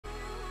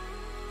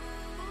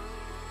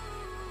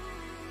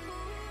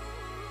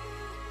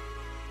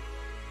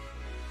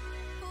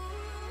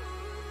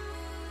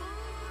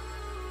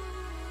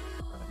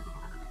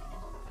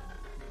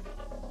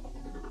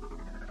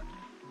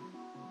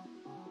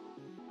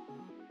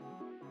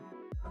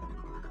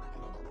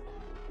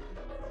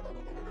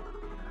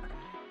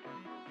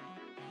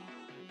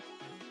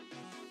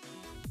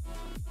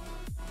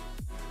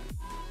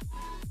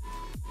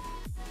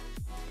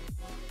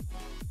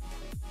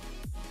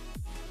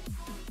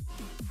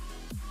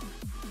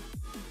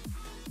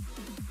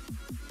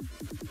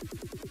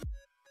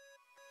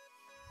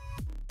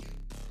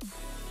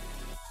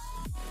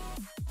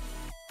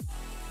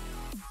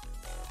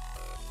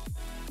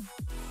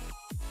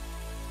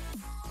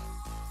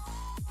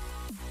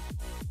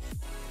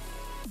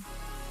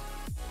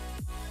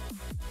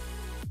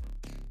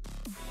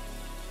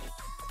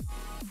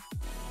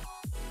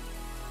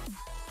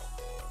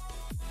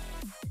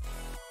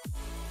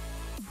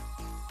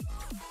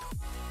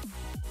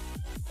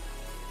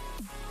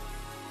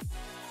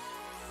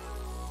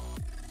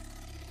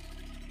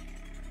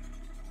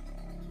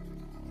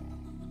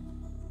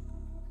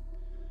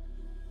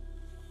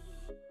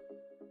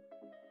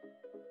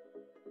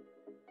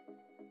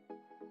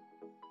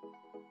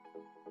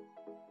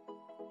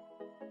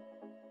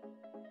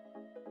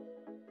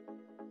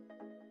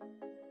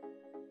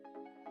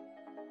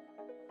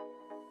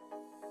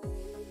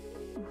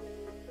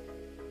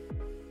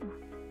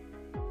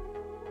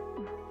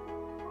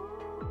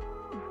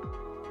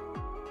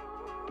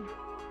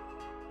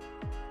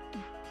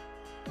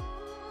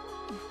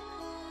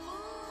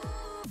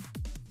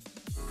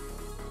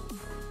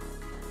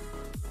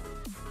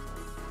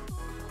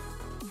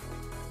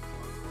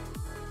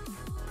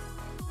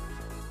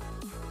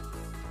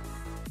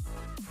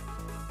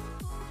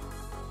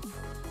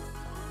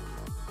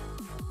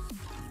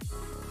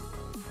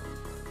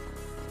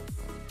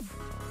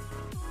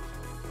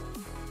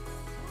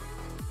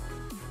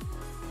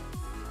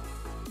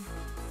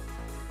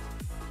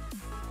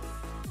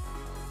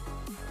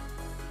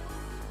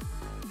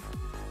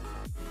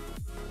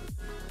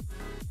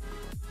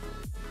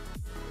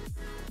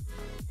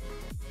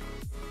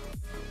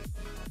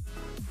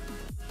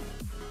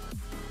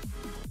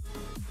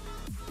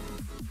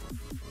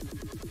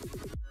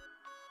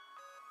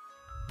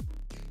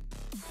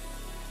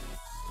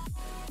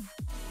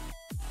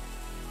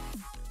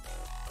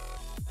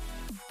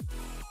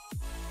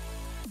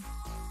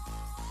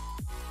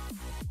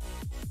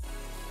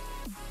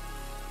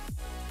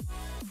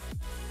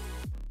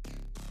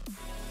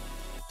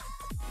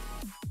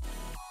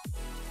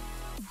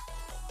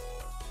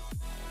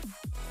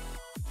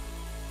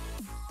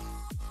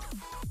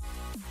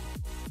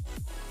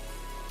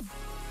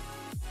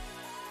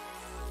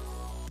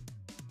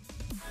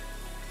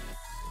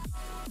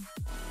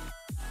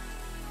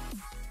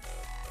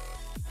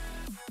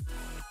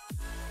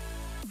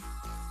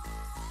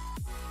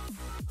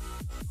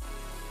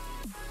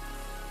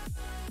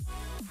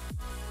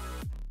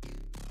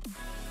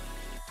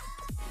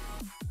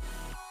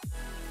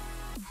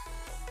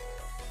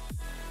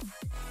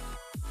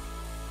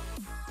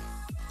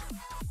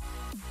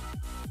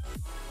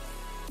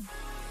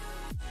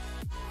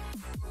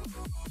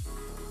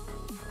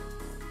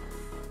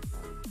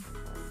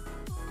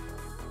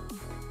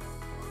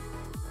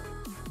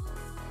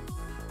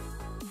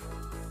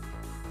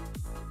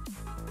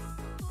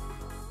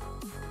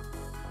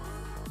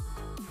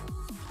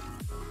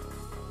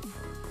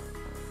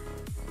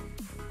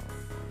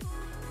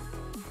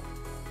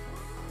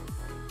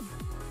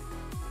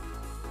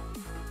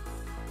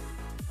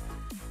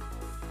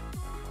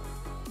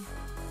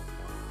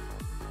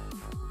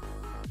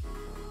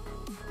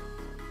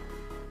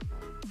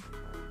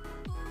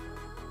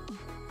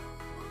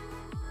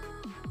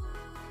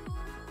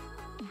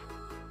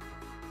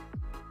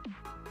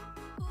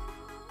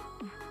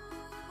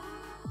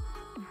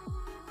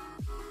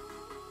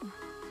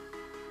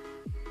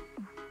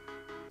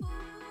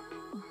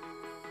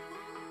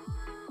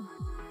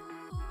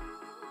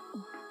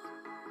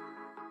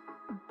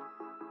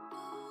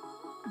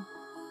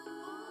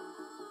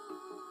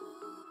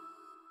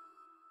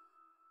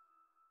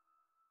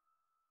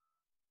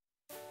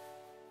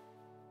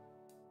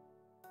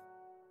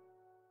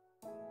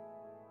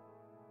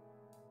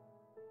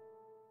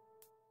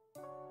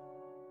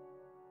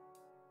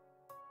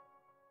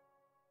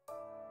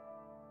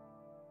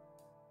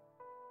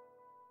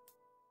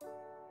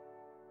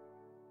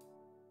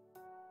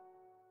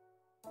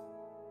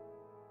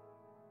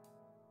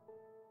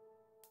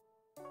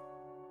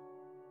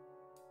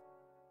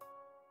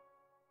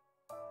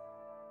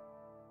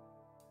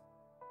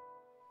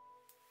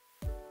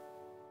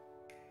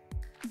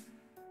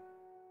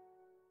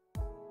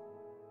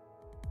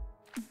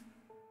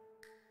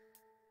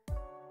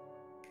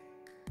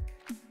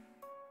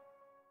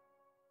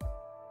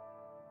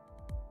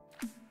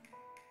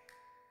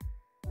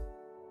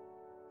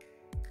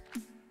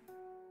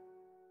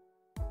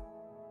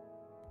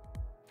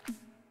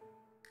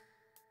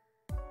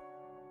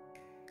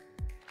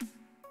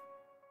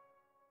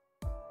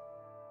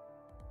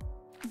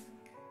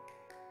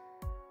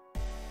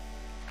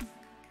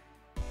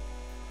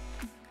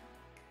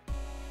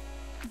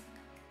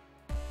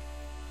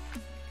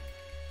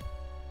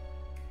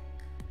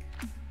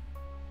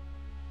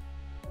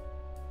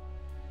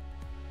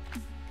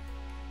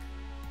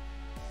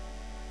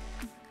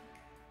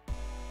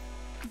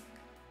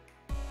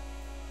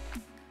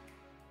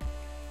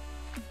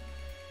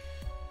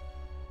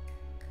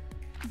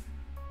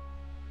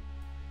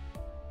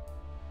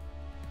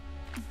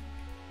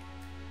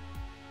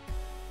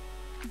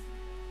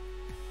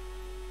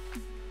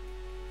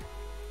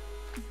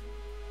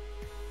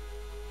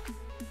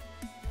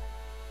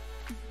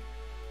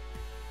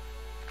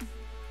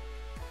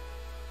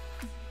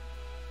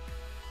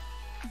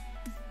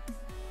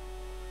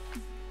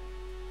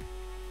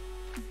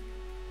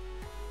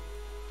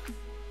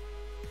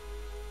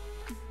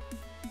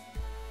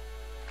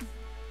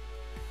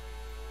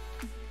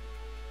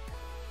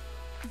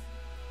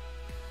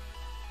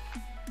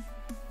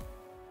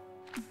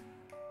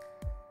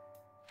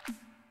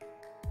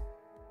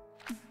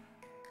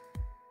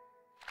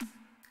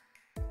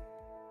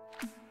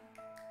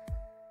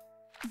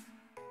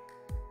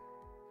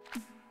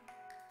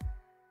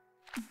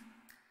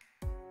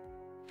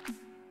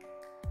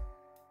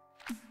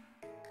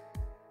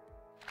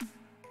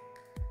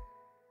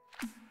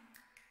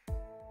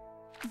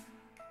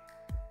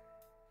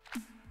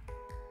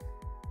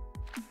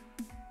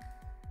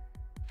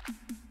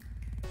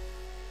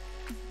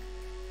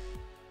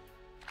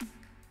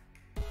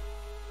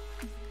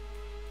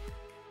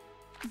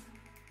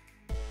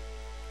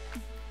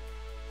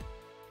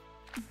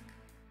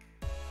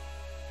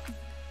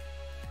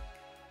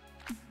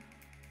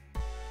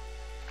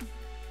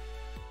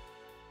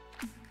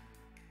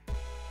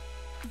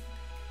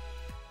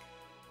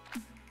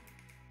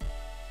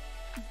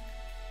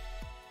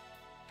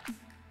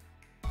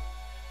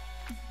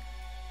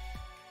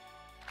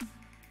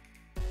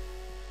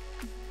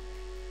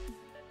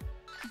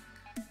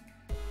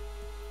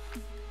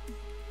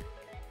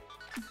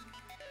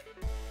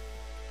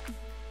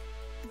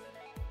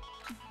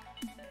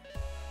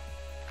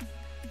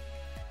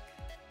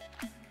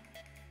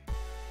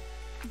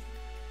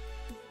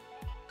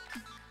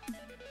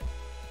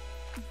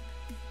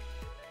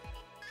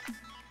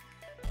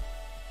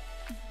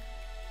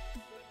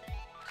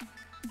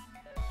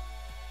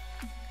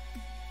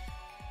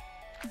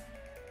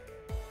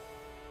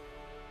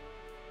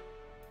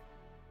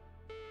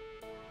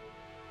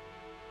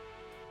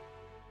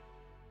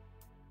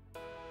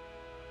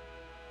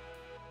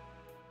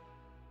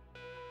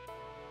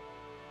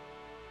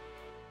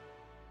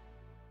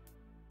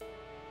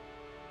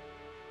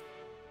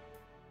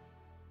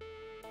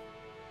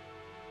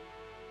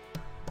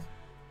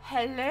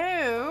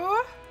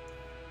Hello?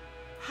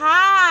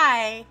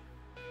 Hi!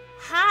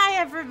 Hi,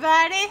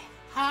 everybody!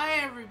 Hi,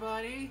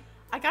 everybody!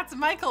 I got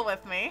Michael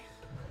with me.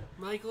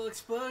 Michael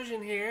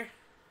Explosion here.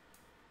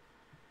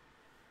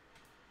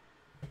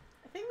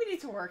 I think we need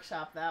to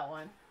workshop that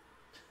one.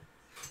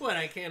 What,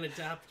 I can't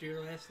adopt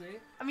your last name?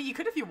 I mean, you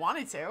could if you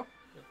wanted to. Okay.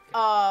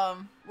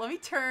 Let me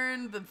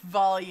turn the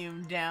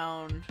volume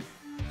down.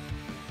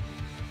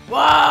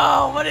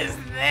 Whoa, what is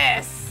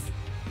this?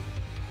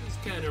 He's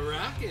kind of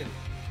rocking.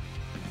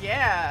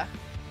 Yeah.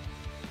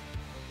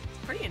 It's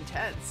pretty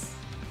intense.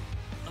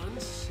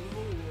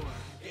 Uncivil War.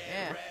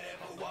 Yeah.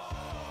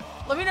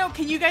 Let me know,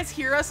 can you guys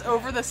hear us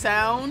over the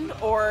sound,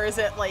 or is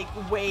it, like,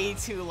 way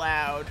too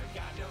loud?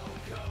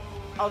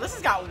 Oh, this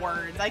has got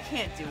words. I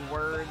can't do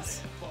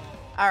words.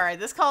 Alright,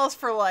 this calls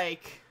for,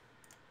 like,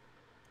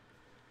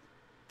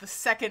 the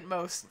second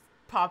most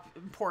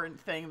important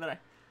thing that I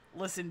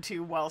listen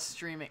to while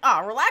streaming.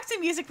 Ah, relaxing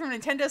music from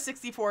Nintendo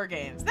 64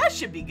 games. That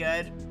should be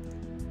good.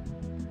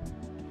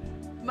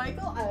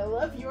 Michael, I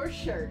love your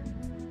shirt.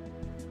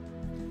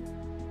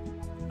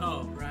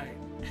 Oh, right.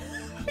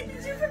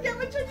 Did you forget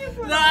which one you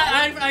put No, on?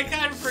 I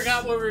kind of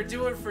forgot what we were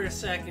doing for a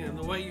second, and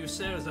the way you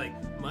said it was like,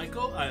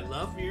 Michael, I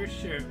love your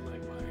shirt. I'm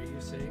like, why are you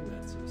saying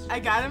that so sweet?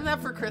 I got him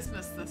that for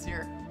Christmas this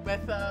year.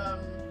 With, it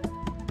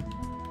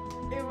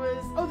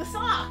was, oh, the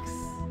socks!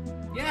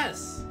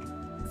 Yes!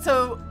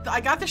 So,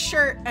 I got the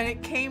shirt, and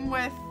it came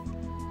with,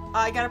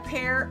 I got a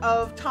pair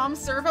of Tom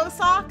Servo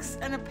socks,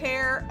 and a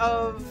pair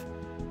of,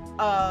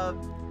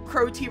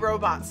 Crow T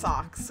Robot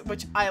socks,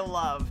 which I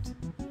loved.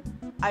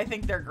 I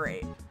think they're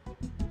great.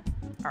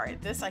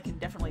 Alright, this I can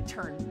definitely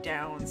turn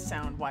down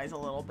sound-wise a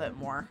little bit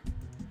more.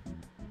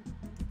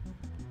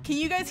 Can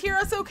you guys hear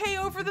us okay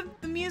over the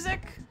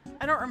music?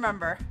 I don't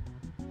remember.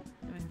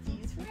 It was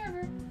Thieves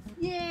Forever.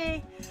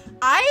 Yay!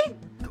 I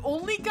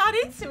only got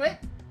into it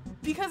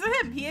because of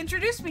him. He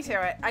introduced me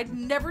to it. I'd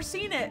never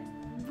seen it,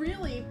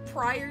 really,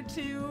 prior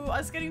to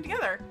us getting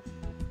together.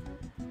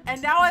 And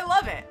now I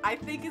love it. I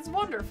think it's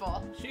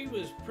wonderful. She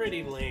was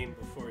pretty lame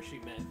before she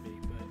met me,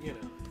 but, you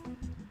know,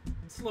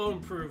 slow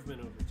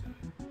improvement over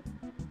time.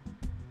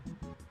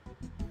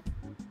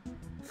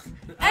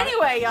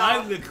 Anyway, y'all.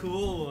 I'm the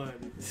cool one.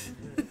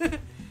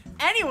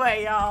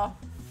 Anyway, y'all.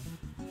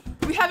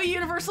 We have a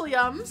Universal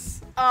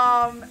Yums.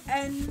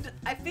 And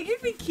I figured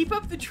we'd keep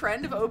up the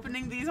trend of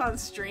opening these on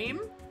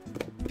stream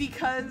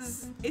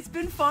because it's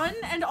been fun,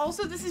 and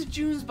also this is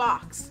June's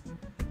box.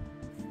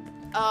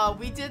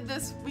 We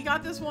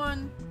got this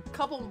one a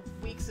couple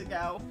weeks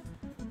ago.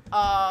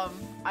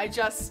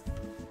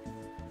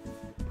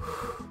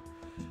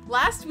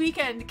 Last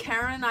weekend,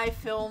 Karen and I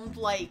filmed,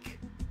 like,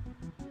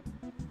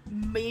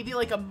 maybe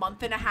like a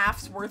month and a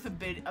half's worth of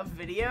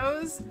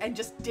videos and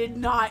just did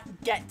not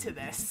get to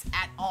this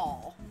at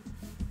all.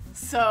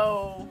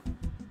 So,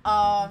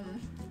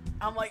 I'm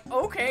like,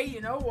 okay, you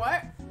know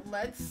what?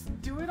 Let's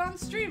do it on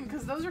stream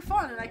because those are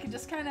fun and I can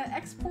just kind of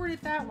export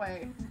it that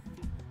way.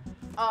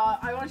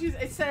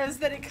 It says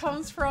that it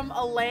comes from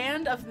a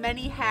land of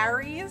many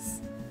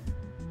Harrys,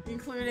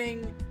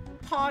 including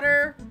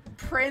Potter,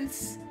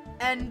 Prince,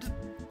 and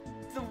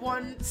the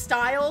one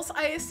Styles,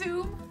 I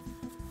assume.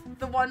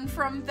 The one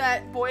from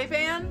that boy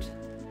band.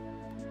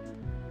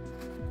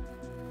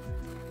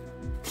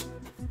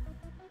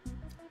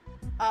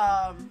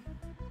 Yeah,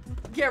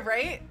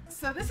 right?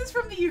 So this is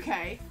from the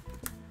UK.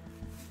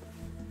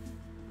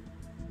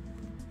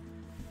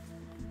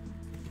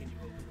 Can you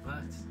open the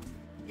box?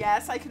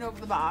 Yes, I can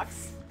open the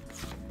box.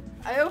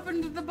 I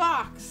opened the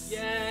box.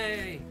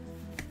 Yay!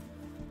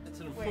 That's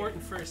an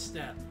important first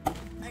step.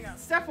 Hang on,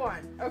 step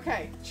one.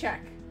 Okay,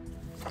 check.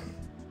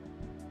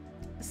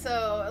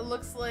 So it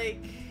looks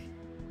like...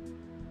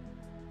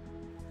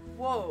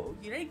 Whoa,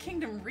 United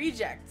Kingdom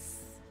rejects.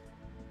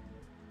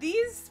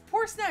 These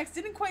poor snacks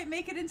didn't quite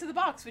make it into the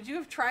box. Would you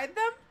have tried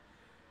them?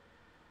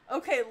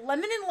 Okay,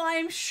 lemon and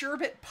lime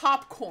sherbet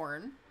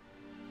popcorn.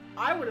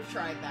 I would have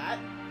tried that.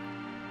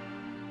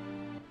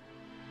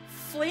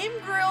 Flame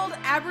grilled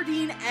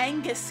Aberdeen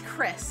Angus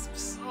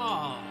crisps.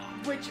 Oh.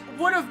 Which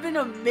would have been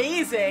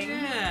amazing.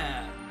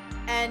 Yeah.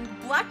 And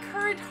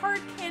blackcurrant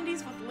hard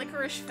candies with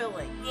licorice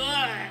filling.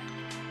 Ugh.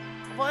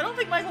 Well, I don't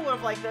think Michael would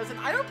have liked those, and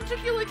I don't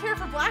particularly care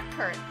for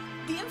blackcurrant.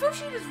 The info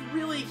sheet is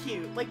really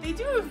cute. Like, they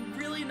do a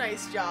really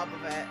nice job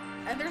of it.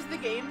 And there's the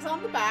games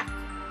on the back.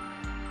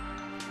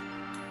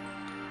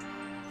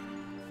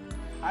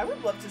 I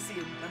would love to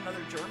see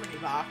another Germany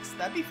box.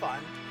 That'd be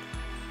fun.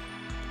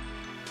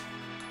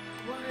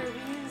 What are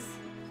these?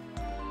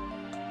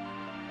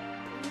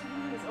 What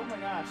are these? Oh my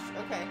gosh.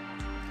 Okay.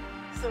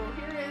 So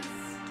here is...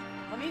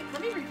 Let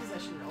me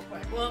reposition real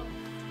quick. Well,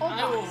 Hold I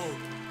will box. hold.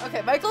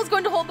 Okay, Michael's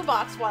going to hold the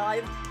box while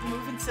I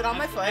move and sit on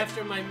my foot.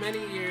 After my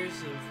many years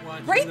of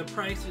watching The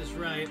Price is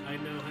Right, I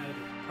know how to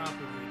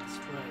properly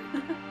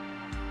display.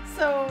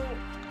 So,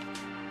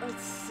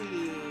 let's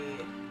see.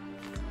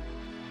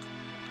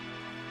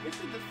 This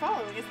is the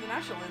following is the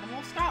national animal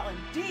of Scotland.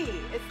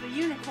 D, it's the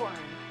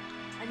unicorn.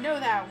 I know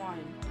that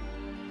one.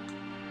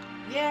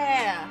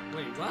 Yeah.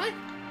 Wait, what?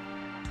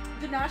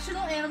 The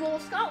national animal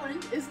of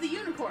Scotland is the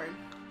unicorn.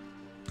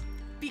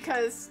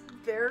 because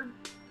they're...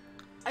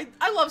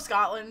 I love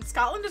Scotland.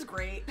 Scotland is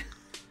great.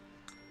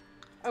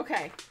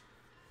 Okay.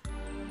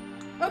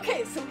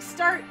 Okay, so we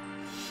start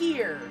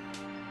here.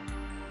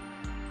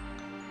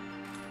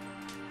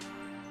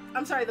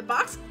 I'm sorry, the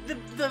box,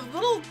 the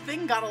little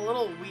thing got a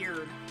little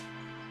weird.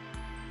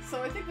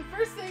 So I think the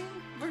first thing,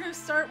 we're going to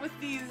start with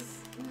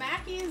these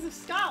Mackies of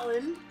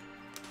Scotland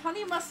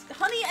honey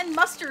and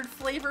mustard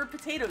flavored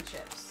potato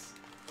chips.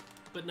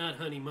 But not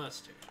honey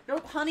mustard.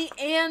 Nope, honey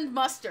and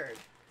mustard.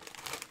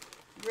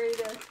 Ready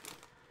to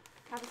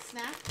have a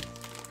snack?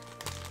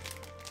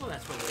 Well,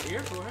 that's what we're here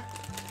for.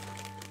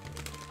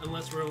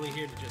 Unless we're only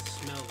here to just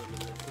smell them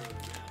and then throw them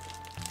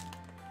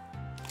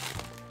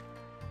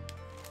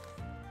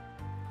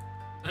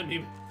out. I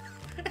mean,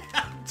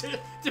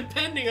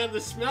 depending on the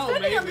smell,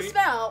 Depending maybe. on the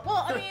smell.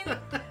 Well, I mean,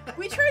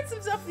 we tried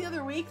some stuff the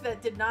other week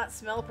that did not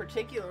smell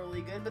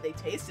particularly good, but they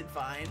tasted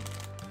fine.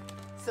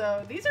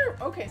 So these are,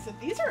 okay, so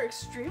these are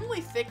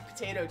extremely thick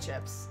potato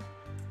chips.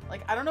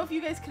 Like, I don't know if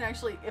you guys can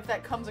actually, if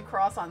that comes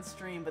across on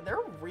stream, but they're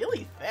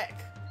really thick.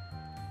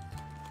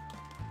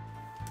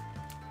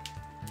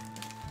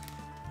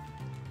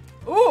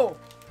 Ooh,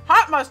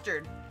 hot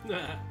mustard.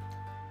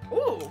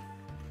 Ooh,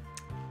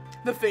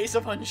 the face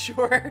of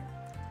unsure.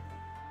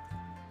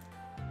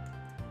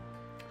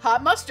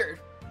 Hot mustard.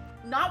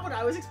 Not what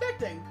I was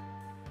expecting.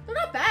 They're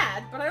not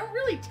bad, but I don't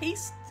really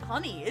taste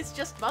honey. It's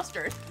just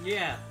mustard.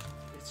 Yeah,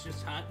 it's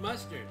just hot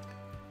mustard.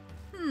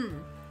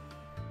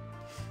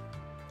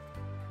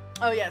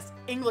 Oh yes,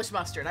 English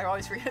mustard. I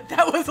always forget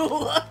that was a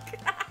look.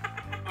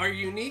 Our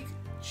unique,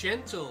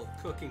 gentle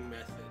cooking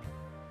method.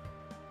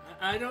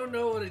 I don't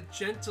know what a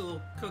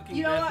gentle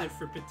cooking method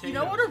for potatoes. You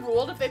know what would have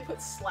ruled if they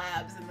put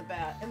slabs in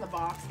the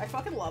box? I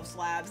fucking love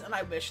slabs, and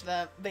I wish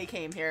that they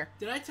came here.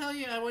 Did I tell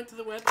you I went to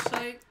the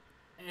website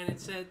and it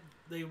said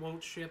they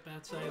won't ship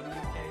outside of the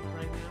UK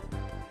right now?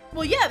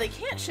 Well, yeah, they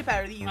can't ship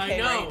out of the UK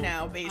right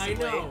now,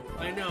 basically.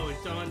 I know.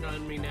 It dawned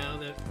on me now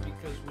that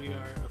because we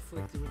are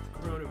afflicted with the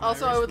coronavirus.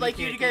 Also, I would we like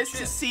you can't guys get to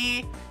chips.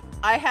 see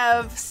I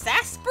have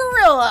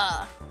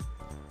sarsaparilla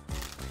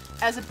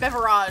as a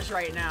beverage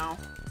right now.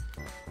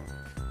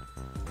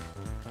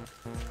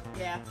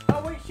 Yeah.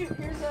 Oh wait, shoot.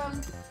 Here's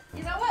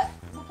you know what?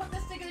 We'll put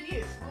this to good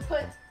use. We'll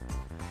put.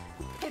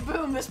 Hey,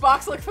 boom! This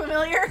box look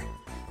familiar?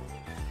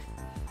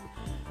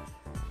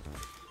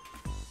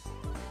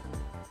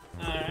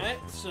 All right,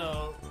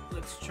 so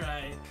let's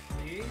try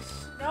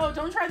these. No,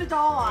 don't try the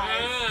doll eyes.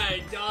 Ah,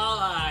 doll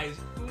eyes.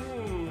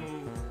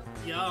 Mmm,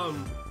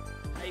 yum.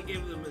 I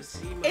give them a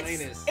C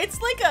minus.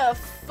 It's like a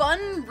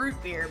fun root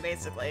beer,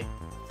 basically.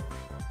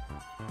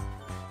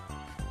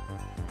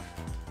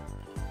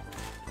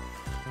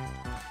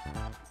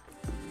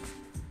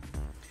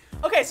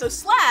 Okay, so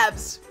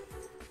slabs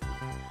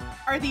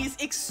are these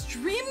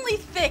extremely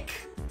thick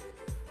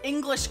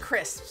English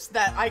crisps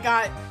that I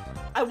got.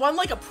 I won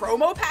like a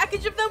promo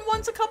package of them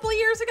once a couple of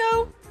years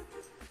ago.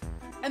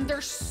 And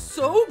they're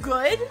so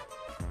good,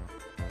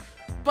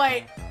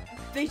 but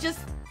they just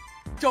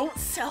don't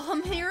sell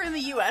them here in the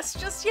US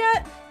just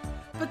yet.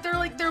 But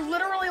they're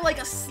literally like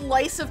a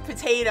slice of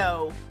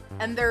potato,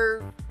 and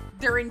they're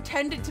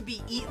intended to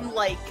be eaten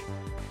like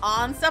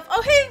on stuff.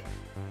 Oh,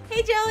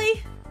 hey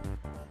Jelly.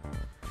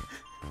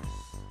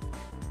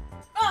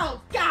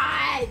 Oh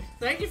God!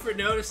 Thank you for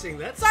noticing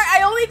that. Sorry,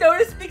 I only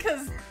noticed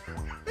because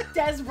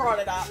Des brought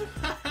it up.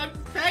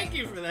 Thank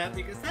you for that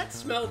because that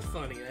smelled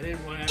funny. I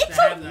didn't want to have It's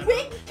to have a that.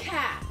 wig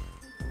cap.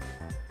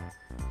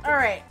 All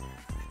right.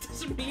 It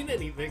doesn't mean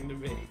anything to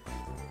me.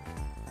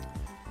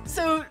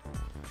 So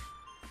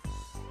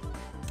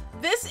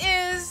this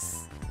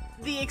is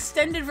the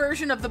extended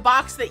version of the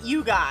box that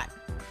you got.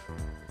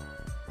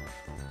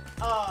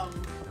 Stop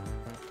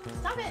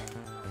it.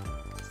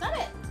 Stop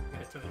it.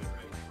 I told you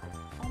right.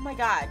 Oh my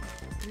God.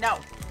 No.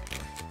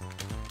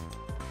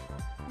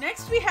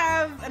 Next we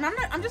have, and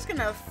I'm just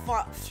gonna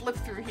flip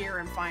through here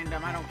and find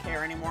them. I don't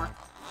care anymore.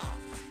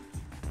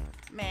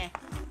 Meh.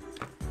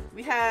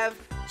 We have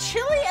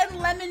chili and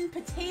lemon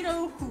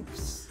potato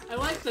hoops. I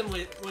like them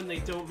when they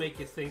don't make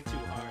you think too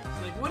hard.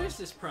 It's like, what is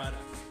this product?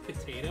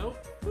 Potato?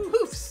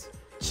 Hoops.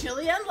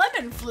 Chili and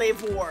lemon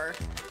flavor.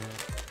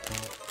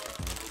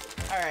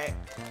 Alright.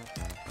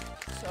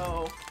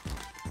 So,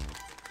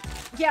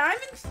 yeah,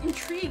 I'm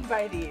intrigued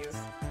by these.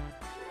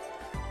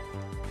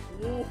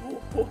 Ooh.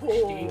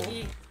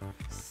 Stinky?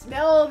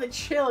 Smell the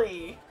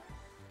chili.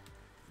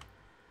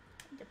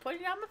 Put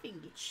it on my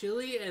finger.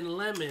 Chili and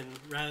lemon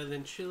rather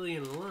than chili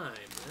and lime,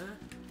 huh?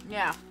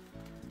 Yeah.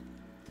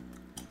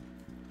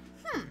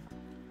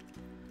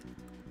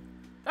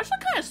 That's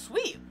kind of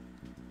sweet.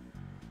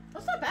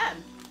 That's not bad.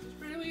 There's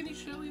barely any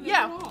chili there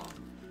Yeah. at all.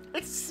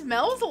 It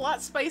smells a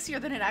lot spicier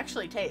than it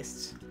actually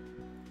tastes.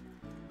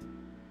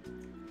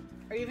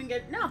 Are you even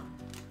good? No.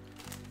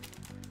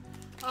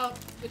 Oh,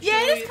 the Yeah,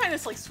 chili, it is kind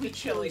of like the sweet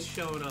chili. chili's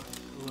showing up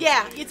a little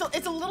Yeah, later.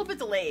 it's a little bit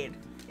delayed.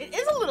 It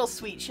is a little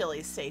sweet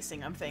chili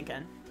tasting, I'm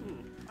thinking.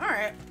 All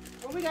right.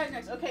 What we got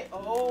next? Okay.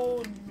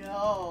 Oh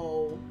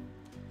no.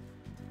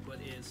 What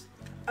is?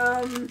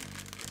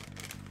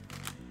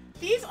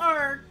 These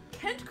are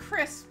Kent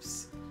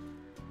Crisps.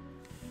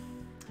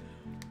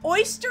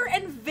 oyster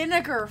and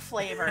vinegar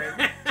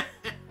flavored.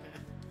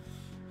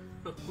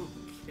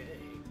 Okay.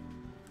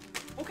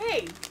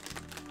 Okay.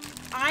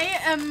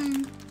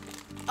 I'm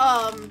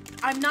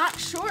not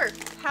sure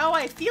how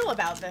I feel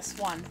about this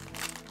one.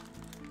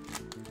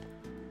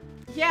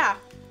 Yeah.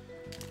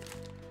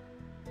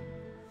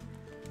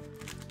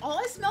 All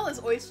I smell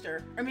is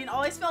oyster. I mean,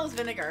 all I smell is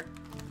vinegar.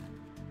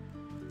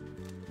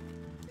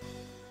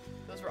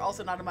 Those were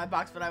also not in my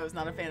box, but I was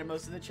not a fan of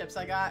most of the chips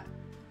I got.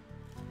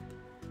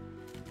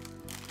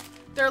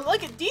 They're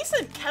like a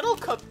decent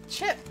kettle-cooked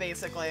chip,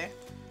 basically.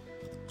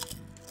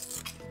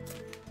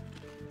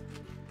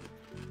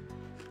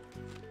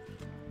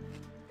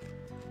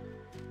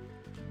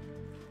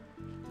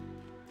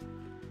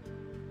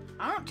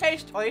 I don't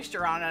taste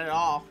oyster on it at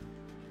all.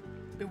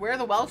 Beware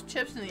the Welsh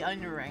chips and the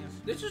onion rings.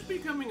 This is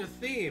becoming a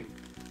theme.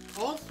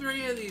 All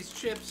three of these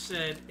chips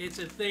said it's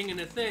a thing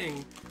and a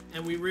thing,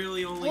 and we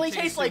really only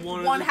taste like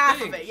one one of the half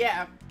things. of it,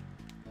 yeah.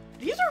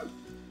 These are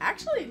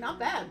actually not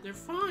bad. They're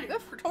fine. They're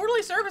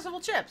totally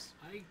serviceable chips.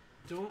 I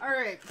don't. All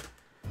right.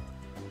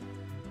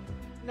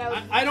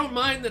 Now, I don't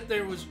mind that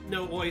there was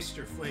no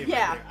oyster flavor.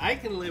 Yeah. There. I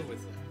can live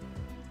with that.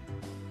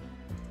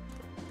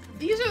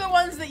 these are the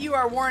ones that you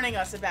are warning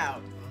us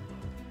about.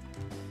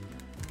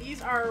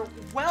 These are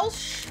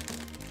Welsh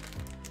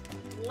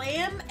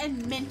lamb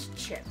and mint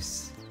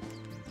chips.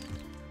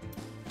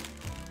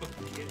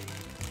 Okay.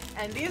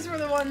 And these were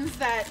the ones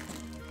that,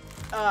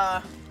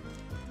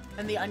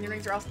 and the onion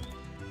rings are also,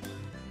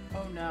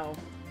 oh no.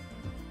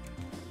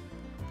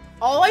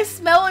 All I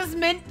smell is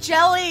mint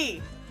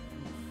jelly!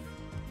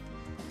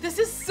 This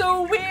is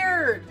so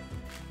weird!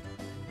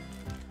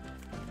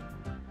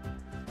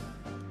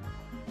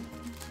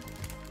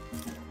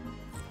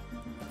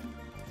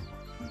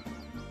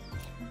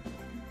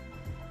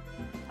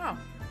 Oh.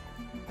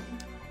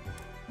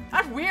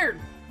 That's weird.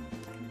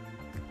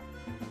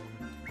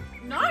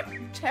 Not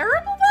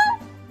terrible though?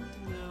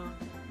 No.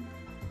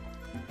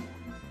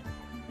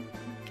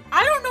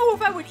 I don't know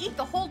if I would eat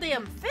the whole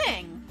damn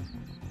thing.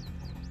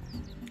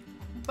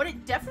 But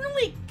it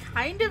definitely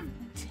kind of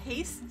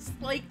tastes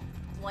like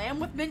lamb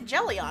with mint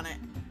jelly on it.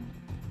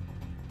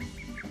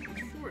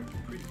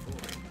 Pretty full.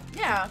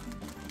 Yeah.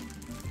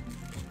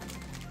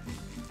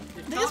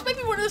 I think this might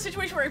be one of those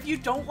situations where if you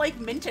don't like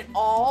mint at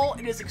all,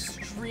 it is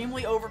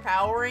extremely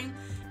overpowering.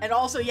 And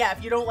also, yeah,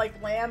 if you don't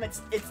like lamb,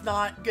 it's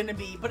not gonna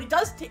be. But it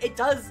does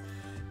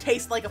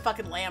taste like a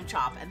fucking lamb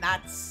chop, and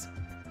that's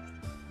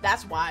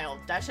wild.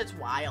 That shit's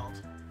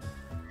wild.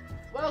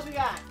 What else we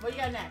got? What do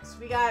you got next?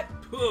 We got.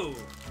 Pooh.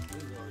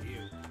 This is all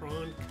you.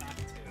 Prawn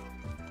cocktail.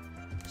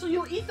 So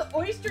you'll eat the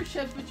oyster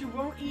chips, but you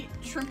won't eat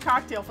shrimp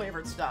cocktail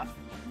flavored stuff.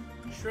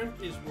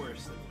 Shrimp is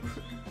worse than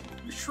oyster.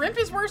 Shrimp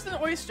is worse than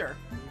oyster.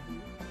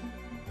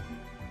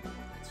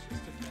 It's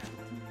just a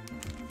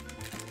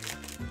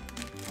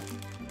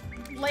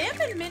fact.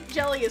 Lamb and mint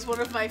jelly is one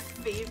of my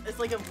favorite. It's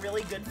like a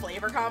really good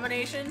flavor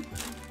combination,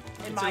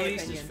 in my opinion.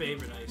 It's Elise's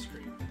favorite ice cream.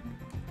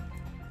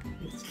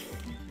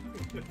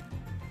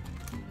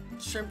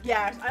 Shrimp,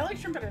 yeah, I like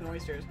shrimp better than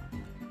oysters.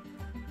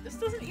 This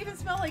doesn't even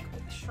smell like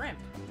shrimp.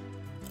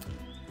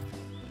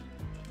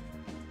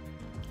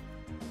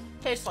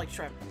 Tastes like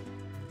shrimp.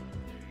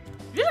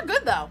 These are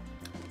good though.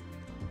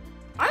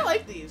 I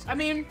like these. I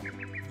mean,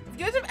 if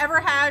you guys have ever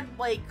had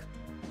like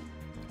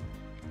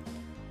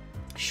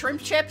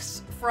shrimp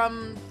chips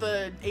from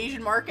the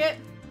Asian market,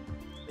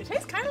 they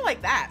taste kind of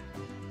like that.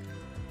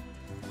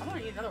 I want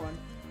to eat another one.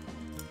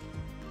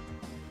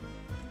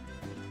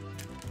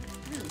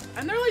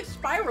 And they're like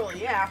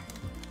spirally, yeah.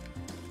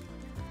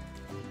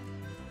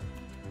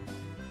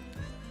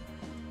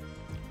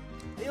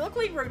 They look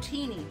like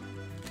rotini.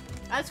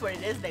 That's what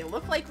it is. They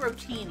look like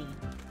rotini.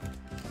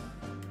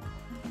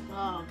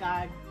 Oh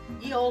god.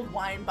 Ye old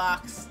wine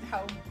box.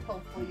 How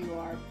hopeful you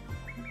are.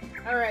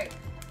 Alright.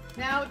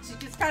 Now to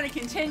just kind of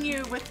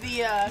continue with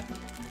the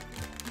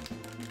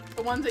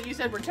ones that you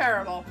said were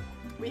terrible.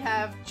 We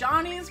have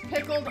Johnny's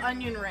Pickled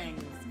Onion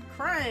Rings.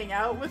 Crying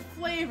out with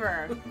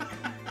flavor.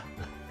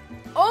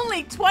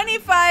 Only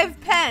 25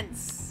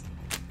 pence.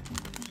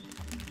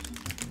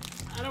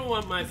 I don't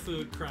want my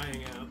food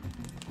crying out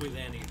with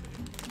anything.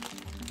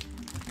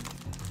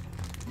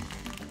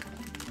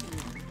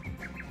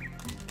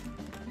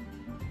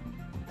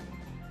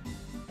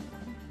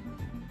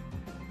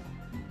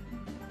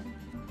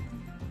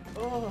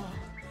 Oh.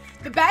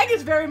 The bag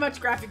is very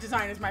much graphic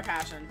design is my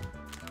passion.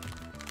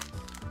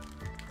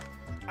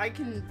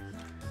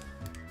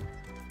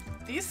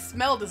 These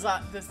smell this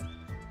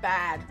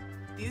bad.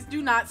 These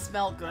do not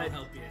smell good. I'll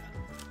help you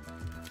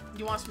out.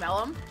 You want to smell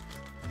them?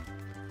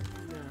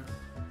 No.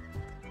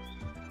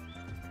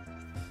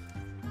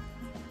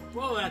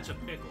 Whoa, that's a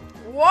pickle.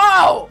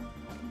 Whoa!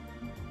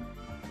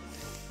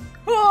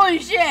 Holy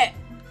shit!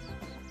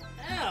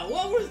 Yeah,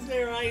 what was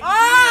their idea?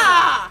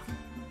 Ah!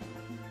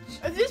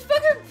 Is this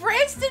fucking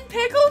Branston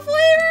pickle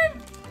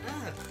flavored?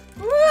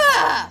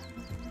 Ah.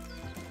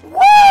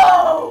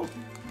 Whoa!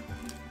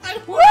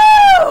 Woo!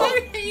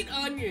 I hate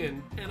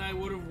onion, and I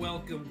would have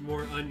welcomed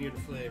more onion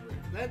flavor.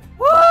 That.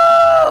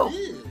 Woo!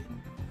 Ew.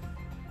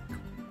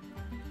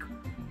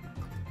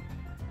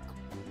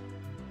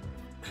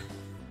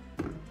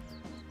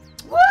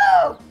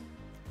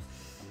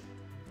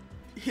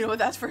 You know what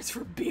that's for? It's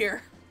for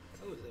beer.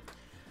 That was a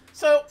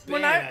So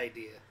bad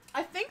idea.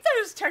 I think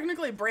that is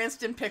technically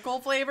Branston pickle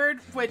flavored,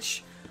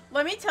 which,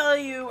 let me tell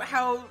you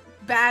how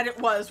bad it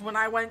was when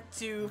I went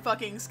to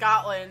fucking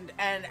Scotland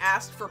and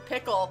asked for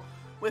pickle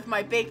with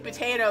my baked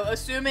potato,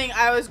 assuming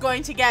I was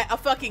going to get a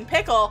fucking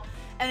pickle,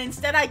 and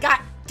instead I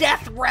got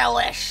death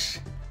relish.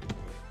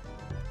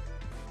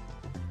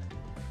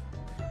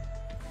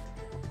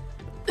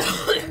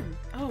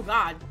 Oh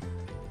god.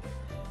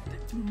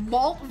 It's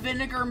malt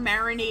vinegar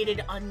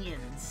marinated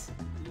onions.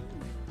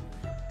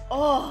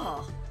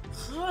 Oh.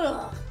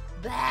 Ugh.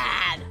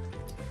 Bad.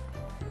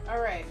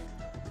 Alright.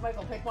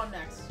 Michael, pick one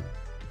next.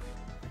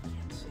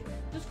 Can't see.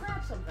 Just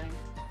grab something.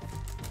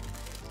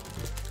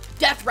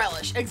 Death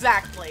relish,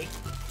 exactly.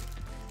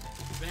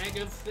 Bag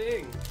of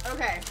thing.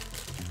 Okay.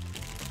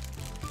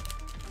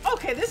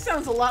 Okay, this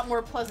sounds a lot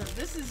more pleasant.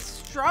 This is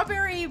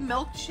strawberry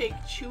milkshake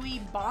chewy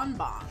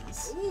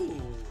bonbons.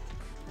 Ooh.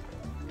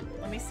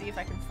 Let me see if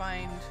I can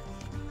find...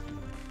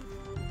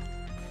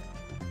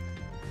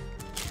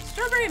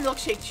 Strawberry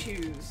milkshake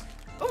chews.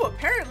 Oh,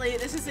 apparently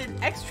this is an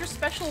extra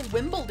special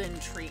Wimbledon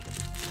treat.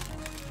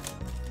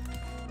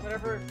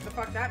 Whatever the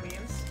fuck that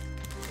means.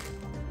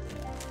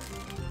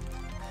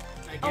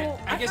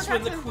 I guess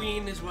when the forgot to-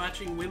 Queen is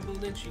watching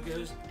Wimbledon, she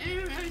goes, "Oh,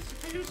 I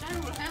suppose I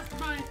will have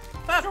my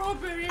Fuck,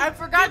 strawberry I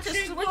forgot to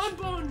milkshake switch-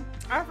 bonbon."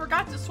 I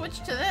forgot to switch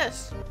to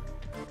this.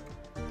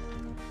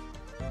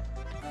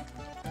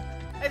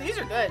 Hey, these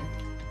are good.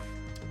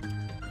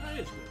 That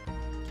is good.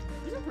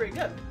 These are pretty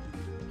good.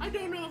 I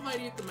don't know if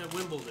I'd eat them at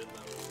Wimbledon,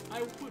 though.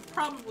 I would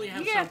probably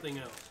have Yeah. something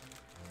else.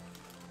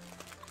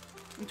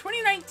 In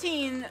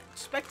 2019,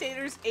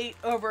 spectators ate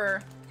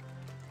over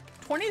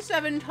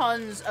 27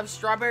 tons of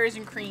strawberries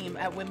and cream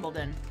at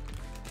Wimbledon.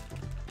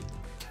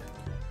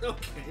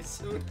 Okay,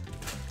 so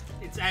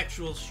it's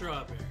actual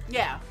strawberry.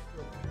 Yeah.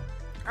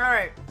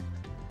 Alright.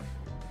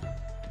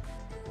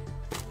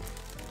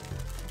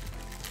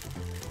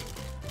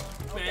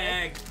 Okay.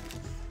 Bag.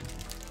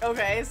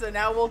 Okay, so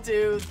now we'll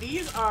do,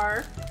 these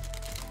are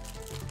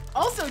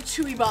also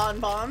chewy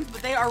bonbons,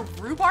 but they are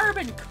rhubarb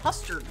and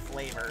custard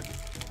flavored.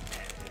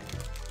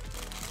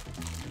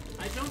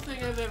 I don't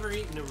think I've ever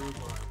eaten a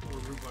rhubarb or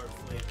rhubarb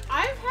flavor.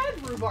 I've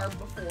had rhubarb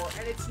before,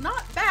 and it's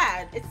not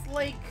bad. It's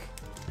like,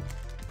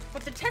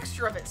 but the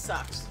texture of it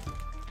sucks.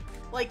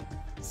 Like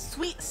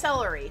sweet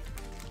celery.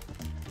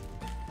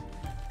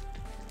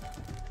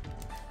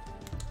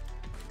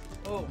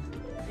 Oh,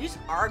 these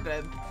are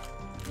good.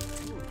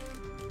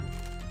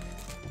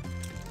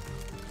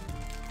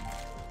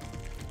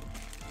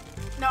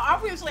 Now,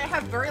 obviously, I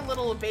have very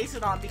little to base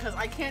it on because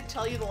I can't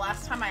tell you the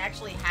last time I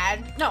actually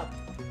had. No,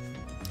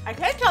 I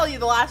can tell you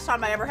the last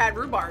time I ever had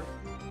rhubarb.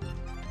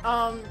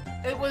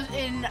 It was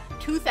in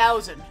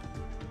 2000.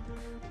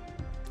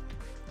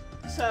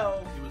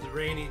 So, It was a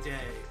rainy day.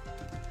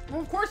 well,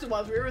 of course it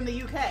was. We were in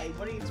the UK.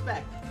 What do you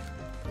expect?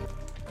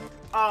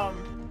 But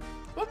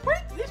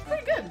it's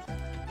pretty good.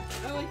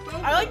 I like both.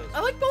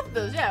 I like both of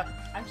those. Yeah,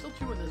 I'm still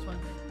chewing this one.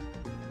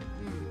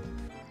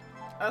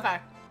 Okay.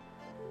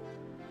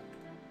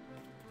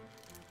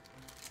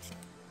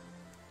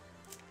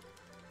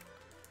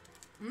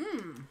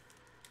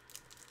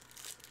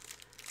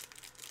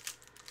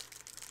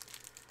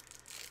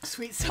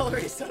 Sweet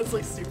celery sounds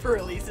like Super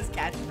Elise's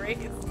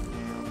catchphrase.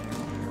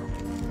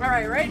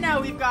 Alright, right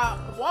now we've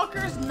got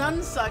Walker's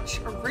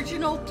Nonesuch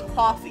Original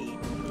Toffee.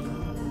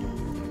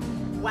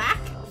 Whack,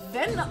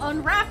 then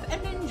unwrap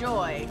and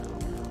enjoy.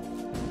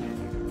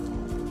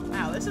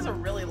 Wow, this is a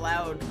really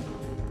loud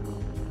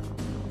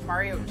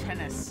Mario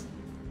Tennis.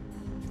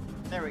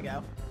 There we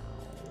go.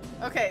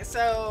 Okay,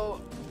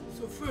 so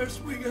So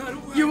first we gotta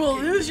whack you will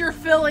it. lose your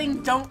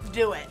filling, don't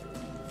do it.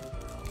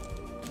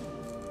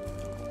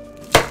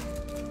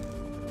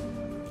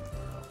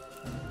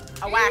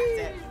 I whacked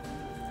it.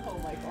 Oh,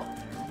 Michael.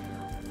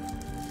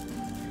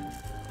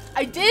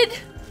 I did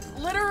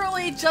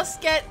literally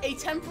just get a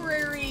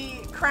temporary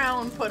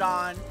crown put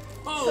on.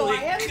 Holy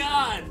I am-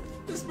 God!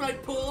 This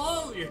might pull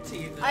all of your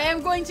teeth out. I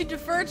am going to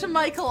defer to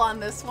Michael on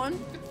this one.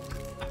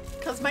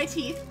 Because my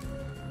teeth.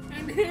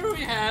 And here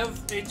we have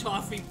a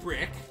toffee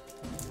brick.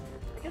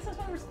 I guess that's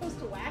why we're supposed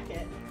to whack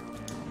it.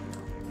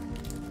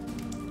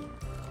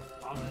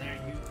 Oh, there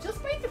you.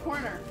 Just bite the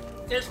corner.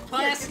 There's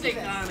plastic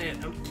this. on it.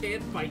 I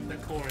can't bite the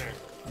corner.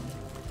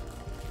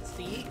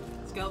 See?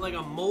 It's got like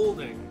a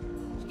molding.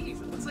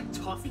 Jeez, it looks like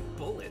toffee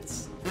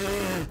bullets.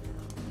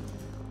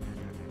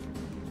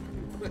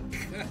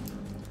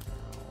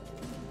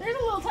 There's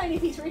a little tiny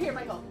piece right here,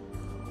 Michael.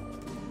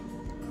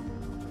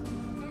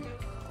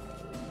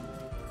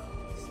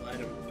 Slide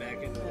them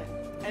back into it.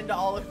 And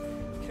all of,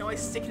 you can always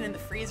stick it in the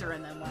freezer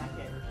and then whack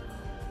it.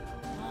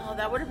 Oh,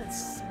 that would have been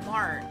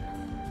smart.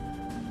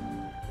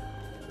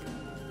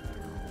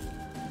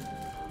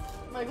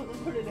 Michael,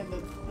 just put it in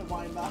the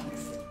wine box.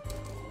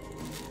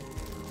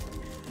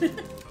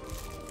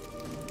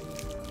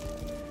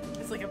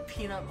 It's like a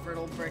peanut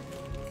brittle brick.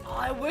 Oh,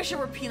 I wish it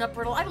were peanut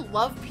brittle. I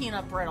love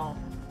peanut brittle.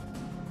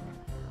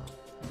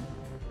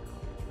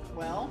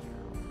 Well,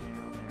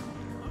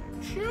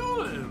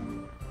 Chew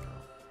him.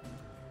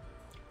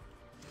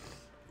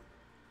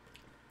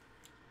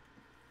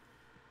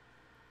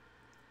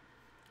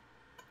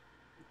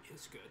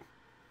 It's good.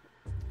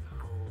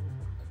 Oh,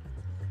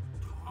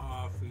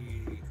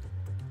 coffee.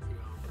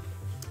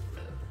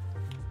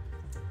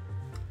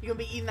 You're gonna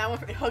be eating that one.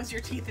 It hugs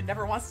your teeth and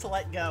never wants to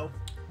let go.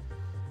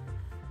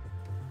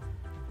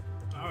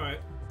 Alright.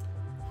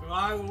 So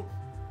I will...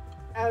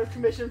 Out of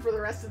commission for the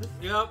rest of the...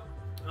 Yep.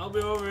 I'll be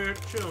over here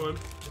chilling.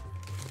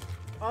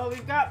 Oh,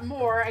 we've got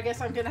more. I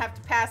guess I'm gonna have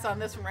to pass on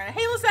this one right now.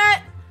 Hey,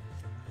 Lisette!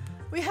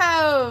 We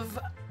have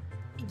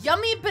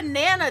yummy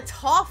banana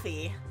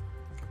toffee.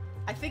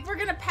 I think we're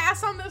gonna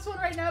pass on this one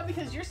right now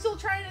because you're still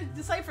trying to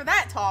decipher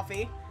that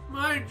toffee.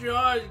 My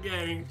jaw's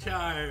getting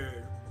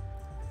tired.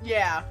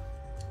 Yeah.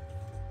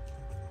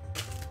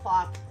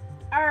 Plop.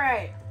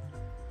 Alright.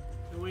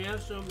 Can we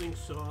have something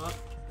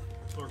soft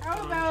or How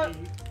crunchy? about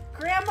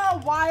Grandma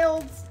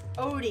Wild's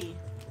Odie?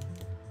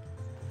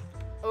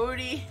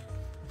 Odie.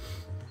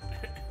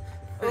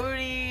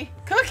 Odie.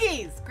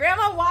 Cookies!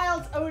 Grandma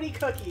Wild's Odie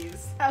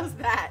cookies. How's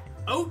that?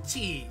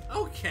 OT.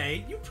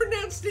 Okay, you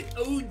pronounced it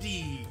OD.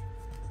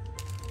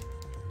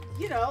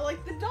 You know,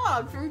 like the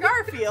dog from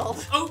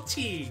Garfield.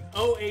 OT.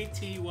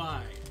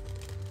 O-A-T-Y.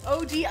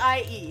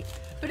 O-D-I-E.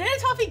 Banana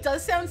toffee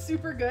does sound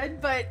super good,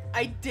 but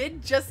I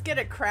did just get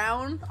a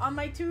crown on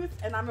my tooth,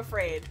 and I'm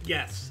afraid.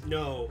 Yes.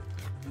 No.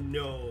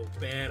 No.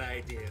 Bad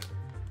idea.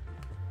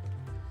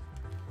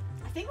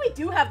 I think we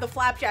do have the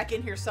flapjack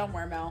in here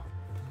somewhere, Mel.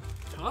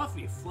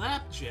 Toffee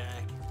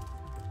flapjack.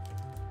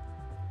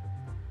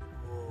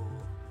 Oh.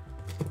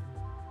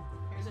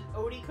 Here's an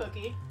Odie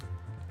cookie.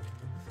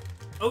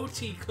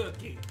 OT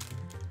cookie.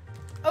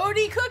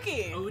 Odie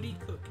cookie! OD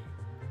cookie.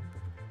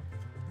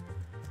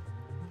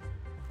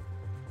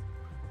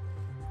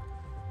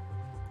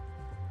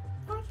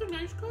 Oh, it's a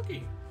nice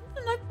cookie. It's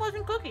a nice,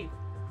 pleasant cookie.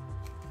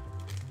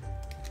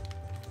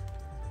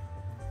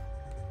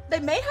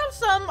 They may have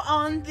some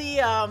on the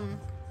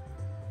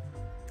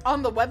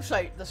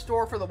website, the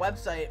store for the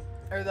website,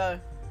 or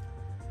the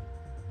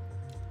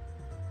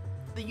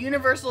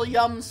Universal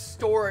Yum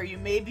store. You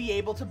may be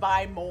able to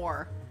buy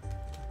more.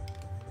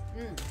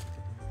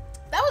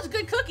 That was a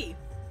good cookie.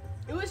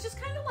 It was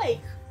just kind of like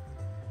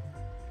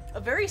a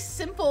very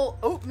simple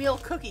oatmeal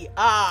cookie.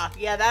 Ah,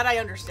 yeah, that I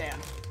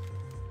understand.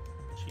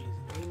 Cheese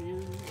and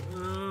onion.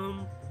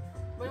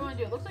 What do you want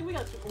to do? It looks like we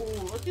got some.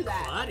 Ooh, let's do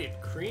that. Clotted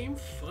cream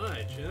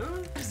fudge,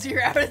 huh?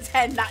 0 out of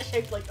 10, not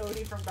shaped like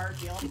Odie from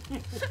Garfield.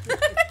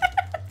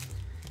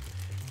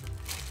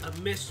 A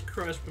missed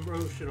crust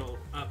promotional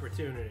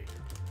opportunity.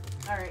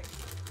 Alright.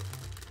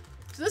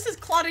 So this is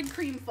clotted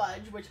cream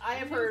fudge, which I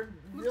have heard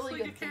Looks really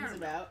like good a things caramel.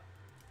 about.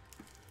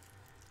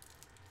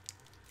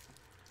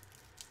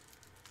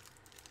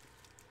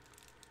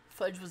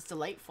 Fudge was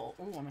delightful.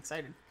 Ooh, I'm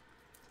excited.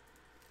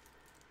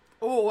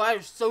 Oh, that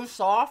is so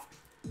soft.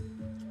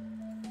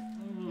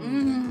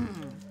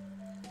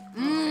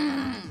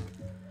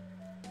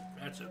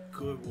 That's a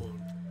good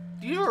one.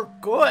 These are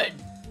good.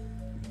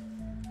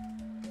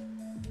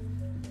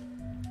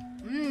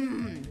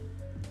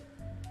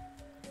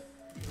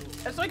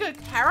 It's like a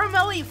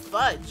caramelly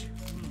fudge.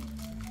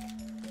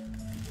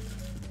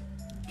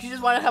 You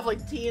just want to have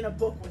like tea and a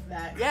book with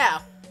that. Yeah.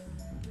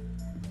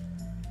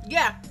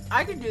 Yeah,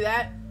 I could do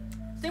that.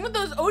 Same with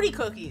those Odie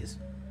cookies.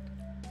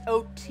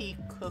 OT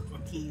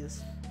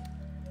cookies.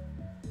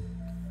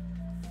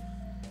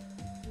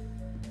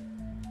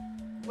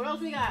 What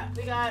else we got?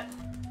 We got...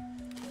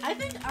 I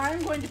think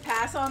I'm going to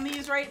pass on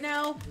these right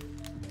now.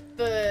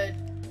 The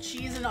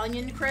cheese and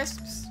onion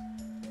crisps.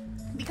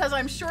 Because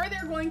I'm sure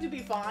they're going to be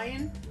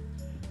fine.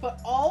 But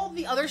all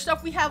the other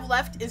stuff we have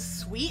left is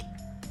sweet.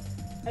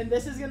 And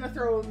this is going to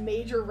throw a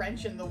major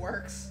wrench in the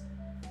works.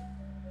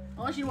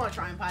 Unless you want a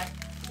Triumph pie.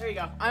 There you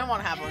go. I don't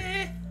want to have one.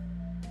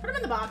 Put them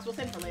in the box. We'll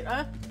save them for later.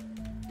 Huh?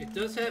 It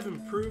does have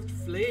improved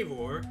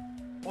flavor.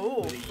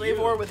 Oh, With a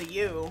flavor U. with a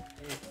U.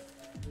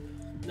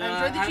 No,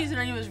 I'm sure the cheese and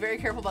onion was very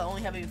careful about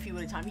only having a few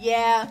at a time.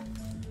 Yeah.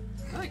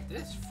 I like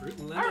this fruit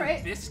and lemon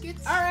Alright.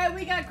 biscuits. Alright,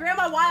 we got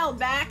Grandma Wild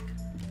back.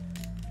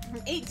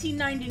 From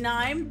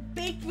 1899.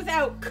 Baked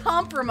without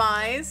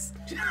compromise.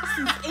 Since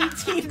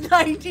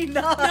 1899.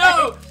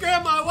 No!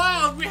 Grandma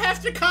Wild, we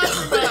have to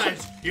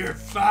compromise! You're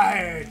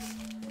fired!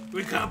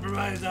 We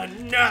compromise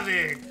on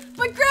nothing!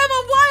 But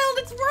Grandma Wild,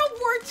 it's World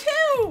War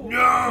II!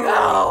 No!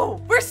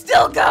 No! We're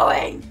still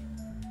going!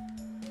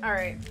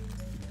 Alright.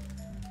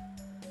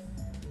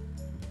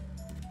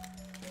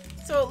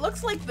 So it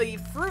looks like the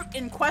fruit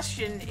in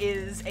question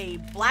is a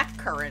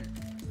blackcurrant.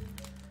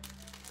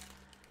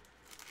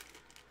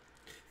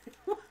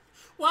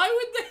 Why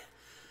would they...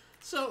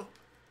 So,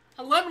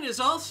 a lemon is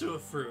also a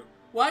fruit.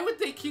 Why would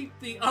they keep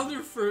the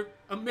other fruit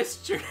a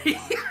mystery?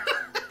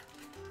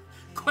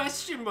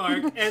 Question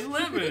mark and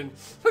lemon.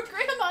 But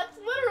Grandma, it's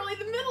literally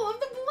the middle of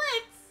the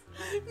Blitz!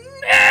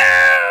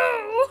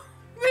 No!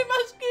 We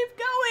must keep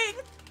going!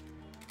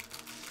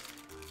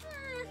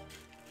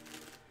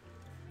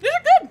 These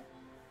are good!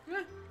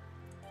 Yeah.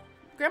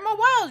 Grandma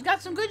Wild's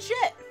got some good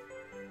shit.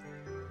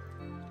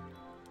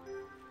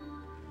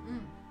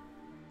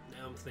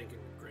 Now I'm thinking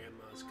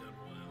Grandma's Gone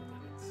Wild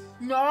and it's...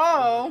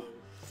 No!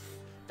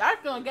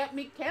 That's gonna get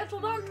me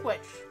canceled on Twitch.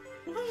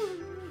 I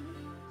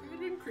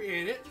didn't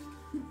create it.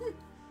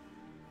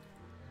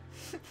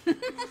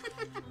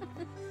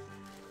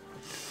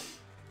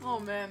 Oh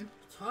man.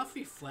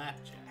 Toffee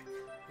flapjack.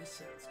 This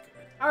sounds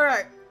good. All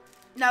right.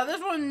 Now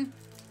this one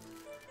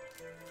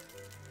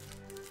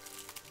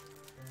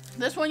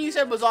you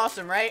said was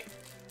awesome, right?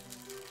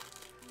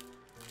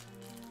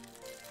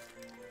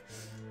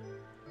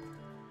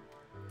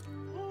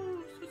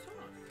 Oh, it's on.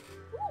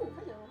 Ooh,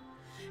 hello.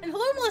 And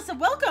hello, Melissa.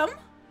 Welcome.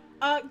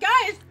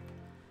 Guys,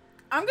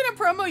 I'm gonna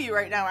promo you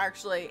right now,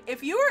 actually.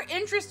 If you are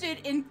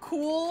interested in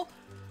cool,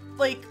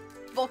 like,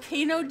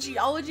 volcano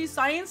geology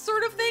science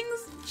sort of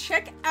things,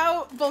 check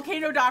out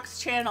Volcano Doc's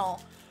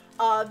channel.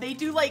 They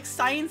do, like,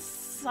 Science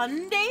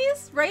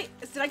Sundays, right?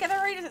 Did I get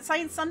that right? Is it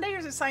Science Sunday or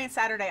is it Science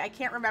Saturday? I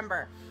can't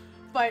remember.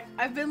 But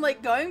I've been,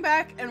 like, going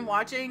back and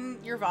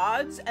watching your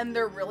VODs, and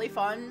they're really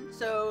fun,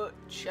 so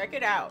check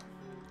it out.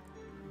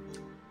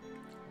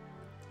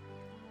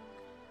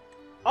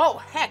 Oh,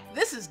 heck,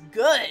 this is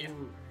good!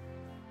 Ooh.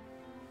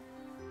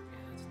 Yeah,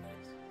 that's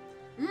nice.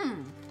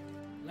 Mmm.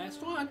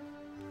 Last one.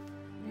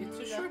 It's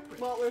a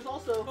shortbread. Well, there's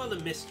also... Well, the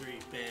mystery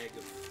bag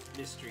of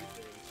mystery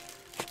things.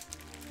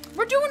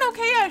 We're doing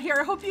okay out here.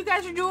 I hope you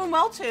guys are doing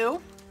well,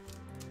 too.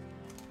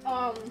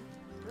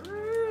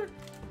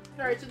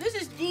 Alright, so this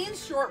is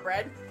Dean's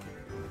shortbread.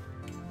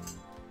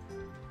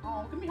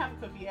 Oh, let me have a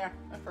cookie. Yeah,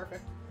 that's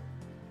perfect.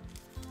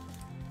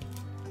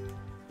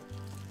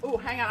 Oh,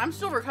 hang on. I'm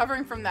still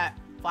recovering from that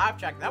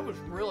flapjack. That was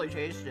really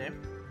tasty.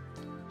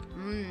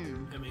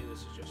 Mmm. I mean,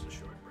 this is just a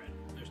shortbread.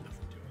 There's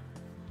nothing to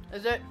it.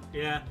 Is it?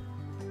 Yeah.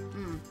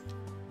 Mmm.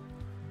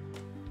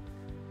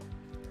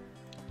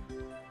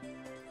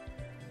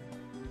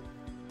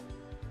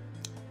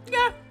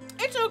 Yeah,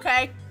 it's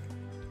okay.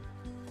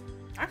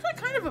 Actually,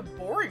 kind of a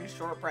boring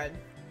shortbread.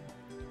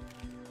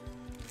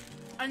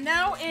 And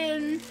now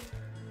in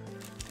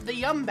the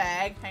Yum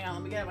bag. Hang on,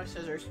 let me get out my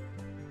scissors.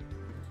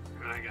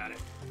 I got it.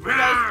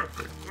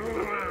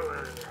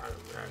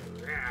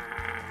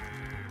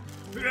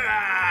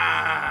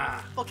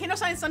 Volcano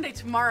Science Sunday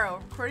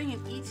tomorrow. Recording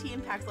an ET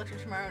Impact lecture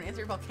tomorrow and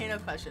answer a volcano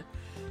question.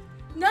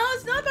 No,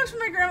 it's not about from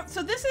my grandma.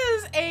 So this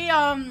is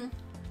a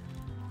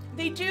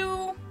they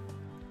do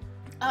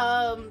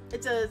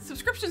it's a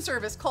subscription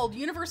service called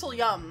Universal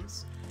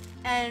Yums.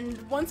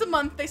 And once a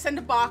month they send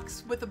a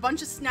box with a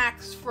bunch of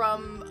snacks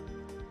from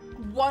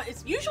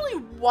it's usually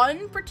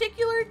one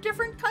particular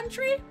different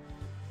country.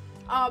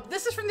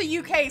 This is from the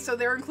UK, so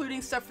they're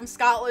including stuff from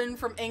Scotland,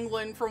 from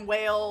England, from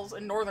Wales,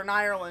 and Northern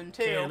Ireland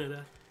too.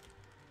 Canada.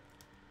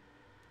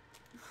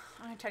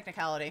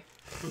 Technicality.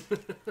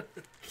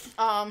 Yeah,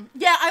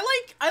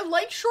 I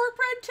like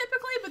shortbread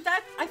typically, but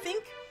that I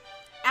think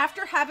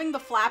after having the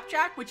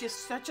flapjack, which is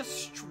such a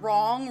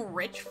strong,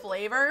 rich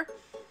flavor,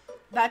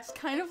 that's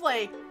kind of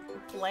like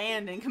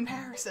bland in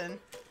comparison.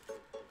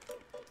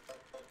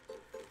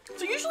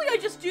 So usually I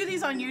just do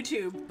these on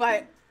YouTube,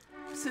 but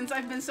since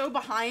I've been so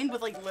behind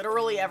with like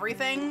literally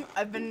everything,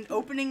 I've been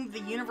opening the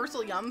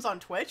Universal Yums on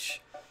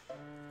Twitch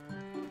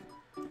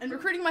and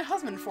recruiting my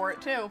husband for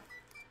it too.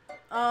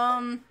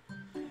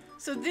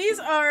 So these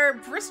are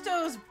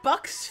Bristow's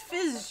Bucks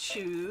Fizz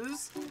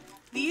Chews.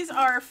 These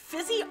are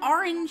fizzy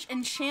orange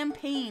and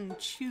champagne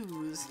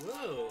chews.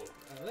 Whoa,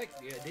 I like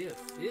the idea of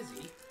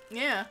fizzy.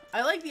 Yeah,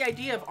 I like the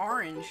idea of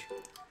orange.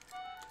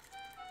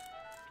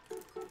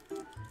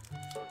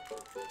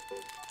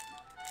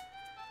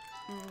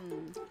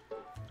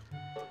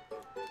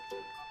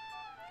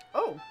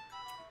 Oh,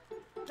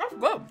 that's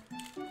good.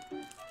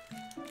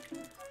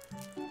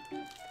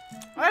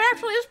 That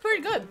actually is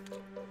pretty good.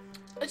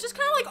 It's just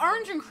kind of like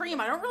orange and cream.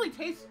 I don't really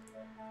taste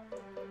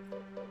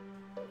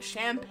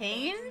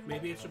champagne.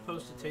 Maybe it's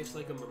supposed to taste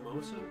like a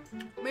mimosa?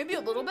 Maybe a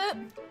little bit.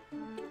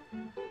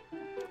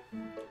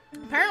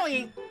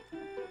 Apparently,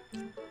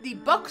 the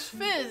Bucks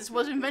Fizz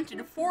was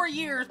invented 4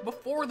 years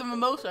before the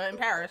mimosa in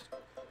Paris.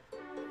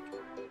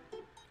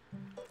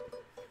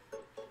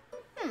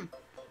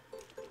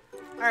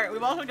 Alright,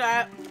 we've also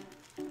got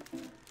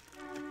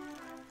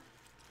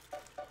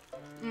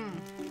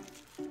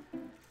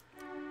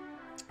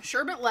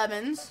sherbet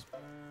lemons,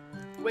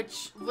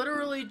 which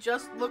literally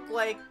just look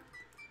like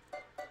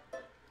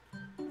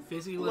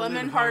Fizzy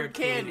lemon hard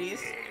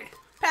candies.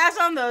 Pass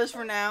on those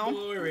for now.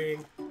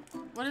 Boring.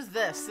 What is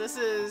this? This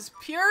is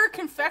pure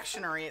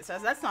confectionery, it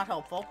says. That's not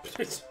helpful.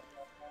 This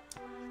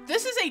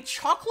is a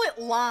chocolate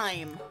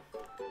lime.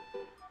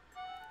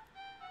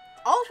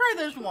 I'll try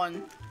this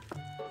one.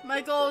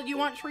 Michael, you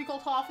want treacle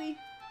toffee?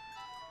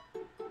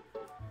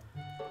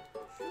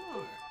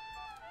 Sure.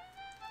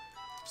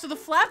 So the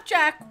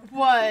flapjack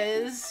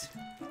was,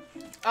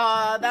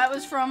 that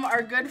was from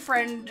our good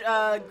friend,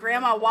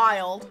 Grandma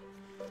Wild.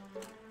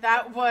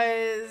 That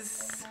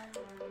was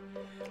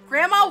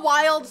Grandma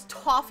Wild's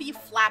Toffee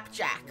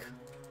Flapjack.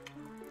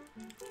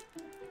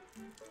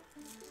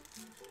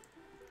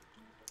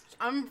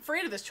 I'm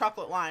afraid of this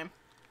chocolate lime.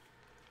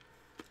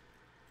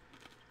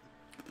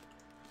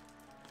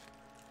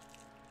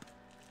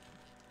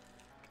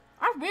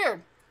 That's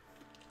weird.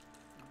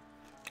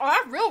 Oh,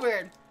 that's real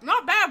weird.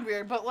 Not bad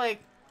weird, but like,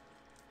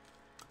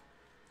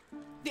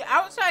 the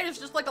outside is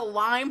just like a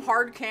lime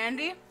hard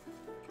candy.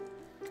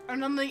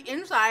 And then the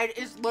inside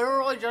is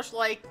literally just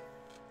like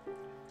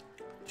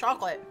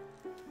chocolate.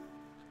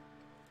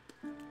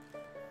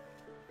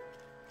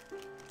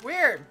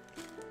 Weird.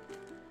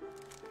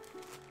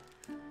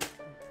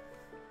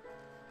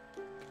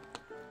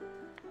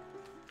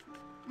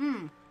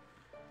 Mmm.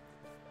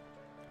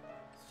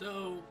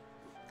 So,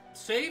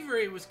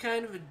 savory was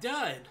kind of a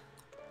dud.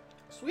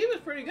 Sweet was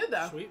pretty good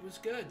though. Sweet was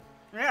good.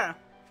 Yeah.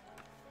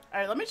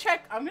 Alright, let me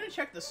check. I'm gonna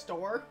check the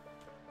store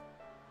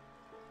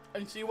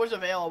and see what's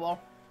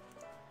available.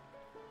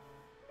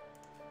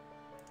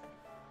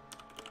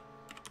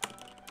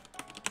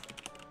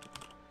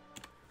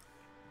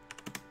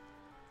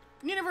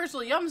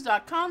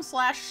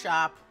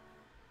 UniversalYums.com/shop.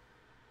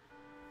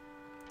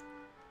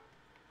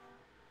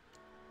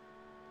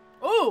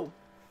 Ooh!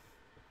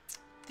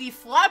 The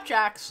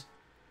flapjacks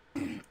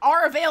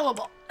are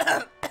available.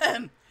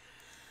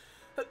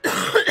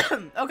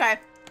 Okay.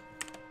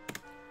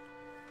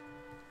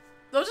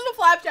 Those are the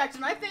flapjacks,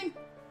 and I think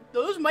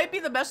those might be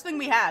the best thing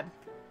we had.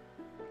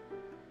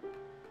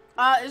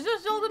 Is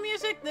this still the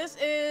music? This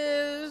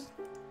is...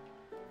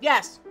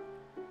 Yes.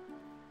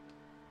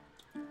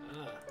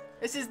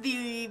 This is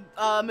the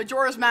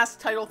Majora's Mask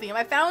title theme.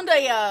 I found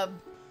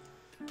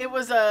it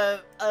was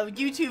a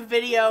YouTube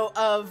video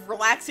of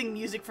relaxing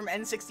music from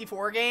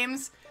N64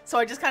 games, so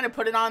I just kind of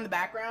put it on in the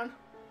background.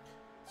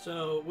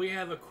 So we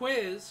have a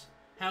quiz.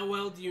 How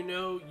well do you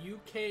know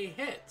UK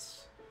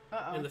hits?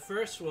 Uh-oh. And the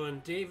first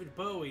one, David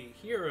Bowie,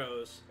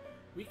 Heroes.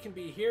 We can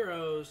be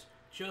heroes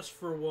just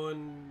for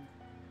one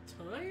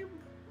time?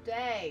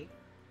 Day.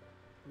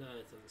 No,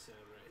 that doesn't sound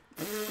right.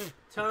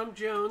 Tom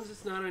Jones,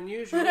 it's not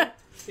unusual.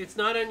 It's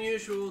not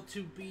unusual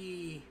to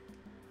be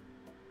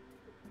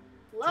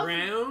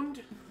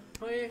drowned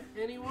by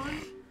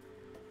anyone.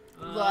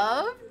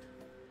 Loved?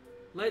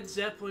 Led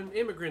Zeppelin,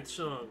 Immigrant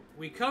Song.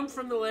 We come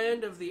from the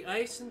land of the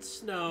ice and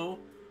snow,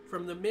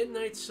 from the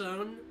midnight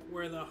sun,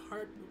 where the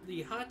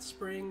hot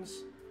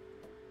springs...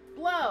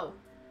 Blow.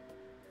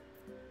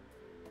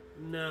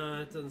 No,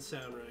 that doesn't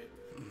sound right.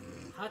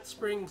 Hot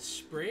Springs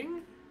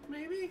Spring,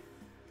 maybe?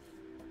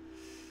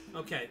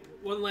 Okay,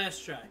 one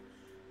last try.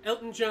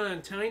 Elton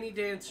John, Tiny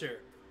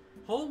Dancer.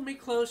 Hold me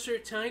closer,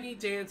 Tiny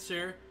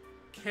Dancer.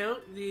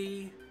 Count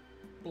the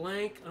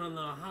blank on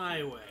the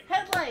highway.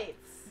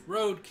 Headlights.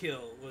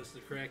 Roadkill was the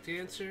correct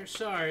answer.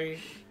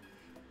 Sorry.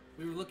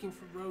 We were looking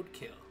for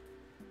Roadkill.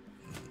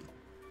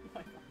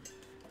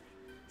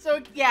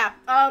 So, yeah.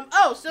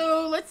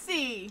 So let's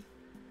see.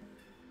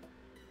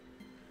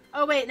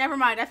 Oh, wait, never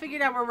mind. I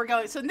figured out where we're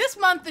going. So this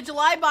month, the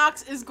July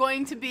box is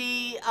going to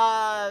be,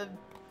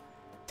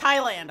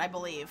 Thailand, I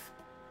believe.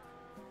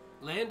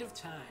 Land of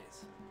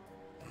Ties.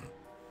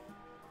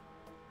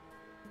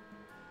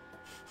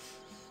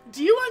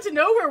 Do you want to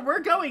know where we're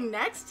going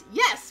next?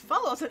 Yes!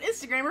 Follow us on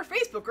Instagram or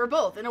Facebook or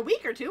both. In a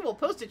week or two, we'll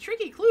post a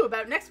tricky clue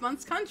about next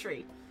month's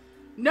country.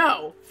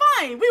 No.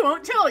 Fine, we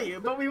won't tell you,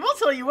 but we will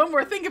tell you one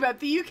more thing about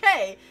the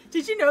UK.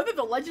 Did you know that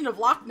the legend of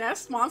Loch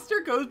Ness Monster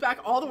goes back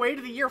all the way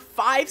to the year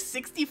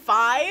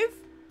 565?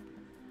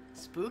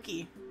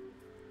 Spooky.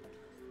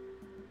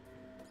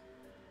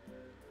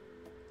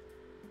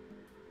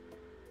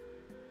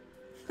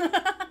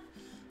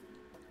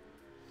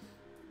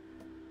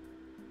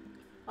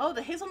 Oh,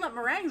 the hazelnut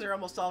meringues are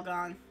almost all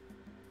gone.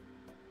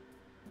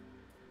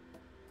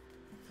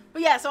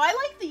 But yeah, so I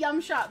like the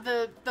Yum Shop,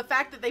 the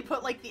fact that they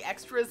put like the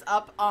extras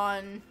up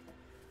on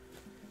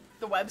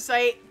the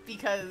website,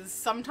 because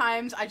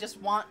sometimes I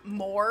just want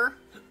more.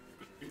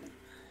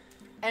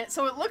 And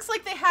so it looks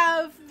like they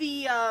have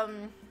the,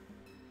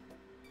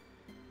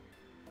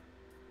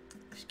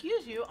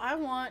 excuse you, I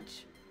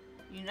want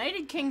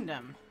United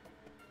Kingdom.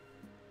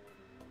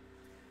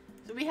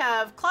 So we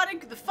have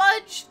the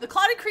fudge, the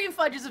clotted cream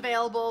fudge is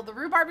available, the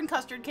rhubarb and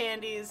custard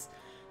candies,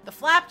 the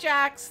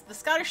flapjacks, the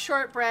Scottish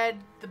shortbread,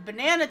 the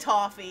banana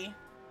toffee,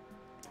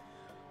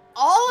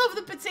 all of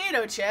the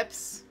potato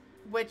chips,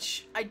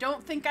 which I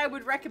don't think I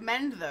would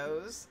recommend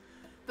those,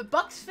 the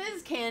Bucks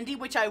Fizz candy,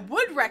 which I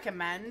would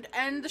recommend,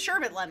 and the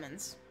sherbet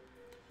lemons.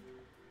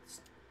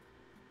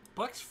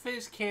 Bucks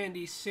Fizz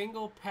candy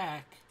single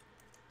pack,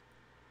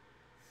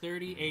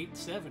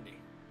 $38.70.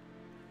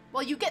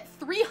 Well, you get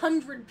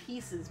 300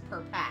 pieces per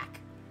pack.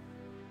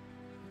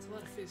 That's a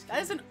lot of fizz candy.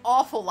 That is an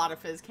awful lot of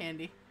fizz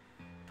candy.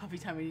 Puppy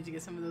time, we need to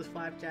get some of those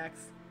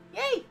flapjacks.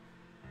 Yay!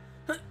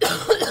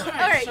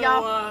 Alright, so,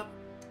 y'all.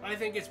 I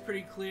think it's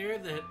pretty clear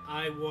that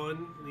I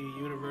won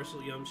the Universal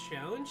Yums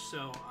Challenge,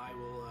 so I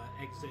will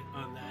exit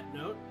on that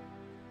note.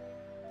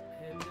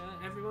 And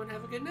everyone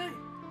have a good night.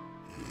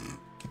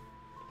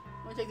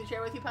 Want to take the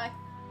chair with you, Pi?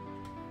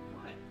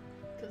 Why?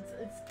 Because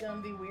it's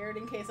going to be weird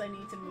in case I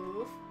need to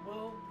move.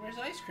 Well, where's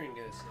Ice Cream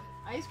gonna sit?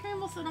 Ice Cream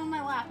will sit on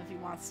my lap if he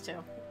wants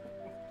to.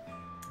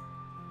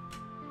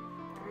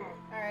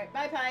 Alright,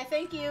 bye, Pi.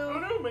 Thank you. Oh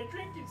no, my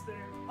drink is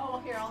there. Oh, well,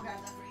 here, I'll grab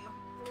that for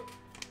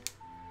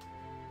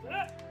you.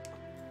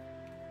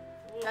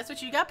 That's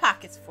what you got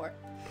pockets for.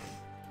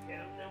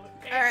 Yeah,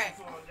 Alright.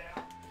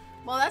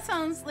 Well, that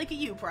sounds like a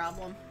you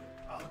problem.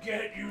 I'll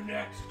get you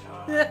next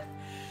time.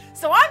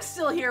 So I'm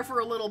still here for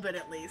a little bit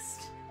at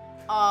least.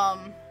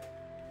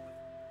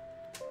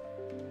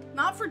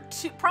 Not for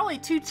probably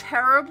too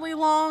terribly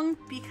long,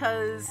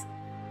 because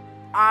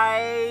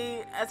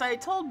as I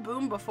told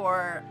Boom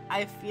before,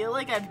 I feel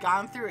like I've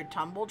gone through a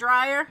tumble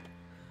dryer.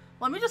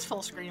 Let me just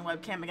full screen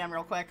webcam again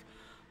real quick.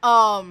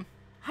 Had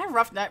a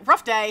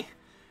rough day.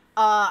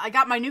 I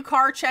got my new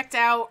car checked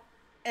out,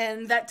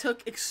 and that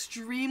took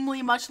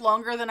extremely much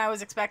longer than I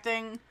was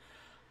expecting.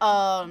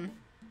 And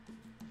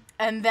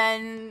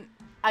then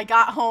I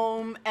got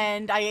home,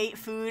 and I ate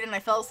food, and I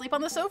fell asleep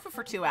on the sofa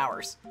for 2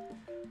 hours.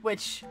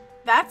 Which,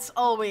 that's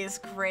always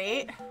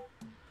great.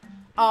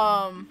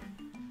 What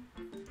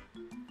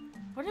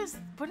is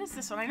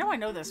this one? I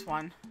know this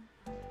one.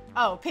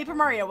 Oh, Paper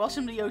Mario,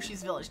 Welcome to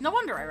Yoshi's Village. No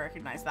wonder I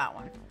recognize that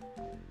one.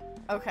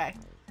 Okay.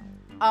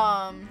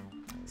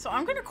 So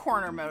I'm gonna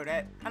corner mode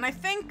it, and I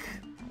think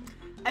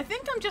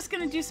I'm just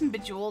gonna do some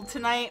Bejeweled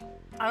tonight.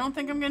 I don't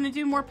think I'm gonna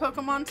do more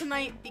Pokemon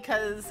tonight,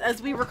 because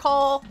as we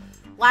recall,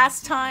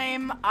 last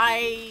time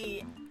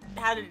I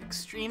had an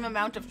extreme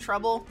amount of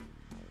trouble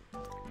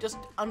just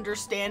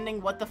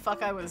understanding what the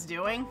fuck I was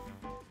doing,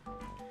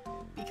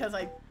 because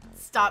I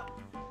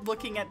stopped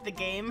looking at the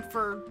game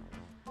for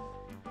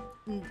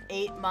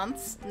 9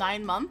 months.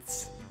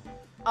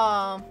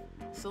 So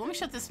let me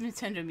shut this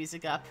Nintendo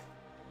music up.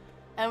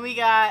 And we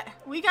got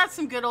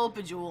some good old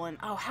Bejewelin'.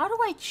 Oh, how do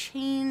I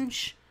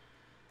change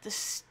the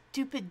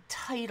stupid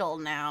title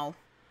now?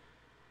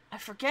 I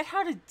forget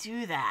how to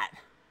do that.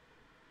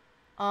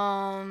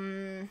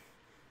 I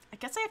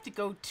guess I have to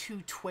go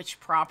to Twitch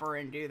proper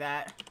and do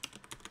that.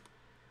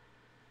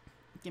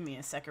 Give me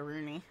a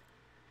Sekaruni.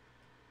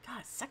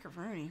 God,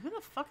 Sekaruni. Who the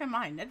fuck am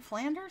I? Ned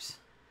Flanders?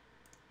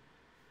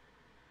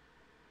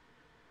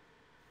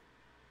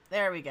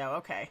 There we go.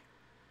 Okay.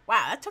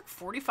 Wow, that took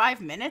 45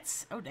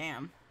 minutes? Oh,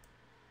 damn.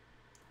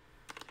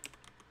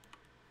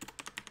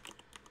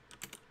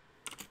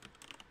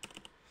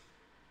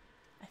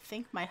 I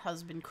think my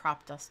husband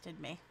crop dusted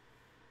me.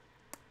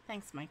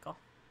 Thanks, Michael.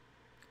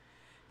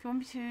 If you want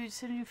me to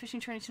sit and do fishing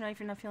training tonight, if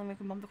you're not feeling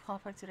like a bump the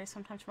clock like today,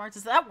 sometime tomorrow.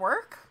 Does that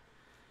work?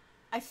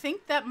 I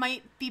think that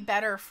might be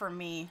better for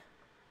me,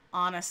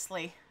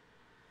 honestly.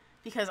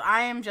 Because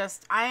I'm going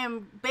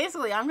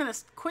to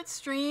quit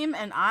stream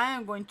and I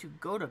am going to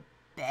go to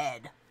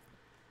bed.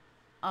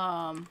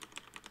 But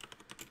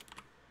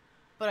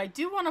I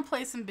do want to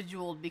play some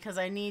Bejeweled because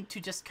I need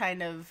to just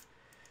kind of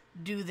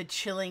do the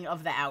chilling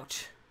of the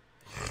out.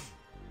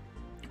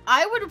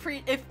 I would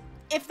appreciate,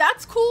 if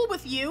that's cool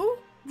with you,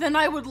 then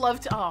I would love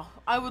to,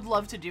 I would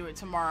love to do it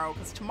tomorrow.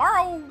 Because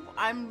tomorrow,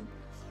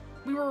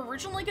 we were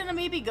originally going to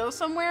maybe go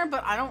somewhere,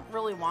 but I don't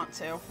really want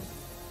to.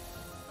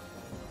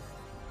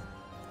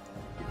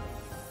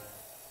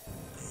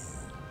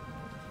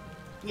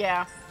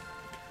 Yeah.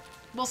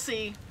 We'll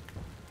see.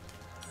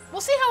 We'll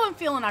see how I'm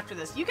feeling after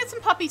this. You get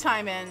some puppy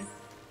time in.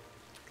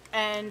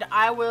 And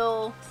I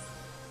will...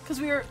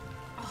 Because we were...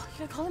 Oh, you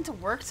gotta call into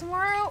work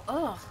tomorrow?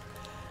 Ugh.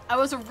 We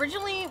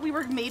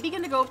were maybe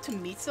going to go up to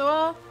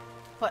Mitsuwa,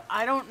 but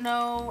I don't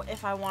know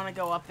if I want to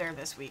go up there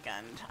this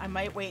weekend. I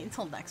might wait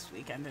until next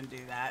weekend and do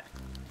that.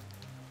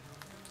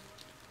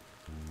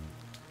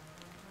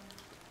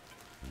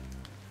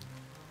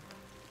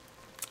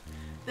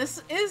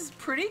 This is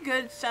pretty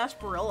good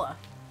sarsaparilla.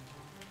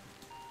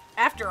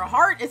 After a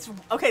hard...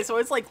 Okay, so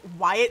it's like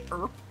Wyatt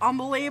Earp on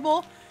the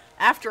label.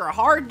 After a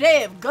hard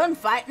day of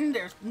gunfighting,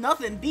 there's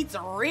nothing beats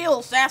a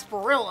real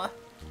sarsaparilla.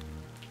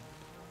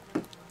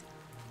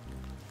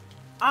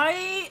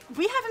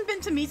 We haven't been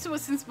to Mitsuwa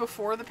since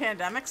before the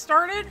pandemic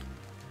started,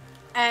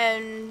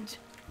 and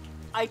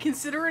I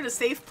consider it a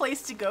safe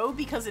place to go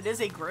because it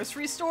is a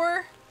grocery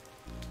store.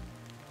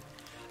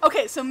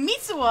 Okay, so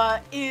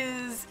Mitsuwa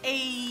is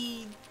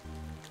a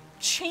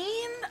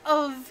chain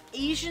of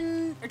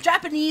Asian or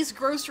Japanese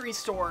grocery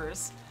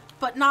stores,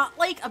 but not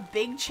like a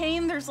big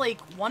chain. There's like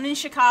one in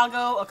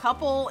Chicago, a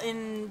couple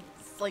in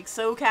like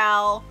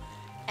SoCal,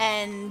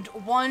 and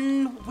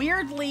one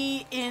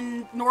weirdly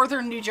in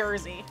northern New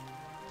Jersey.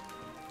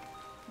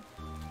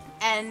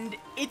 And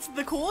it's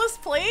the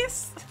coolest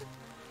place.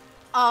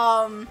 They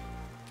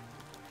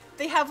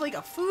have like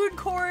a food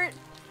court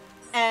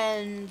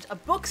and a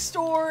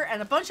bookstore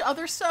and a bunch of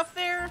other stuff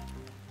there.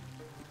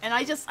 And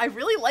I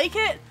really like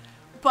it,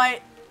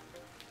 but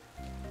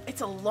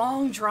it's a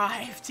long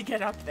drive to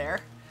get up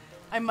there.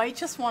 I might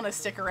just want to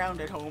stick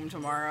around at home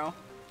tomorrow.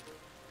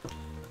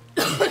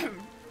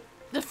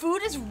 The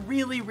food is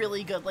really,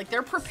 really good. Like,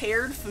 their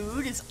prepared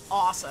food is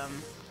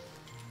awesome.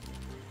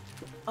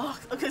 Oh,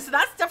 okay, so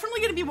that's definitely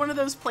going to be one of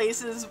those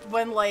places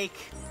when, like,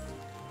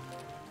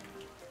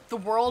 the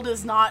world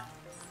is not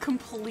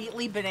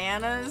completely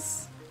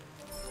bananas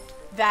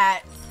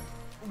that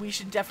we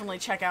should definitely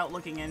check out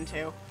looking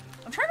into.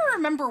 I'm trying to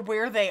remember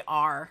where they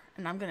are,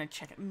 and I'm going to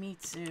check it.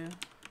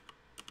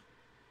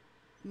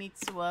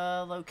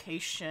 Mitsuwa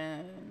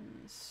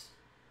locations.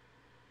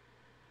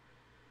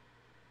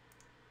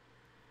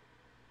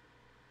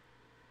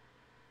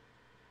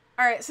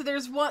 Alright, so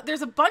there's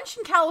a bunch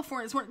in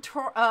California. There's one,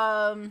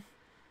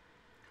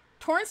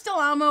 Torrance del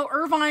Amo,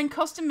 Irvine,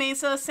 Costa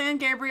Mesa, San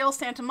Gabriel,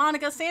 Santa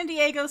Monica, San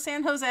Diego,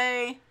 San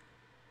Jose.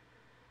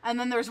 And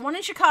then there's one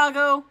in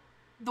Chicago,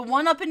 the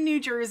one up in New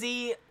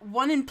Jersey,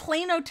 one in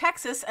Plano,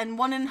 Texas, and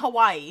one in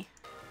Hawaii.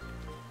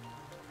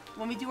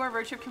 When we do our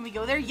road trip, can we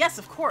go there? Yes,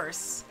 of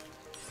course.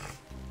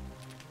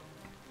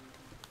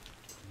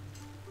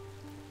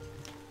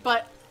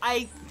 But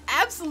I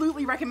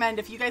absolutely recommend,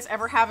 if you guys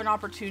ever have an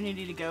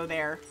opportunity to go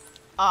there,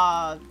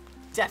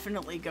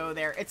 definitely go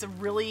there. It's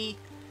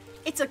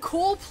a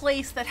cool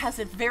place that has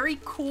a very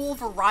cool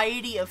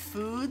variety of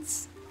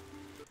foods.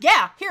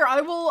 Yeah, here,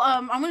 I will,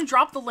 I'm gonna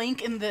drop the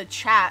link in the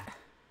chat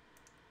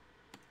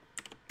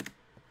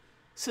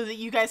so that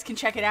you guys can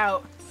check it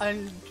out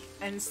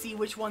and see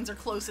which ones are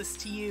closest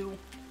to you.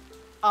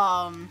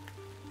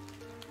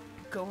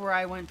 Go where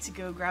I went to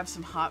go grab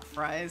some hot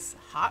fries.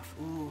 Hot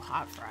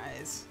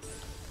fries.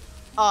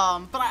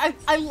 But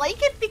I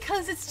like it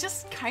because it's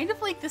just kind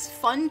of like this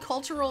fun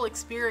cultural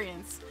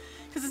experience.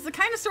 Because it's the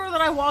kind of store that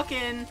I walk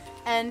in,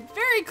 and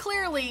very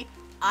clearly,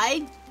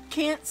 I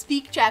can't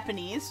speak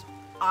Japanese.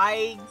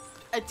 I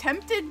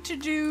attempted to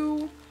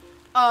do,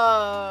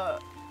 I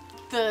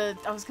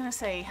was gonna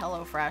say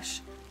HelloFresh.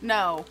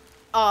 No.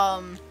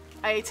 I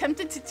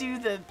attempted to do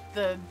the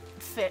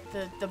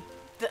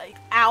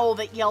owl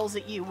that yells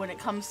at you when it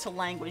comes to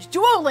language.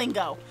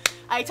 Duolingo!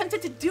 I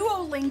attempted to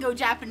Duolingo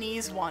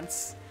Japanese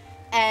once,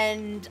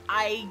 and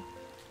I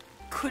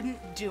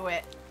couldn't do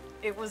it.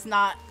 It was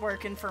not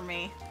working for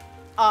me.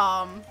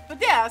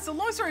 But yeah, so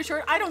long story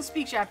short, I don't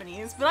speak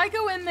Japanese, but I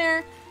go in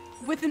there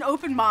with an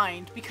open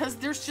mind because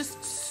there's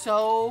just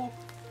so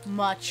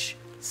much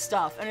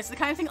stuff. And it's the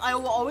kind of thing I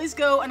will always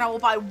go and I will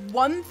buy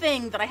one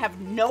thing that I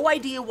have no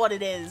idea what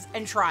it is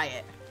and try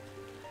it.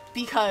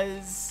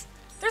 Because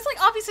there's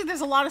like, obviously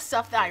there's a lot of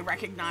stuff that I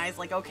recognize,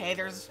 like, okay,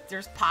 there's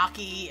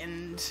Pocky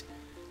and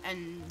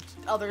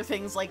other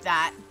things like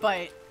that,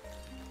 but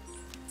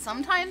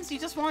sometimes you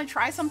just want to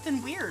try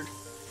something weird.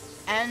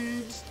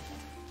 And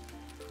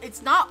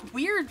it's not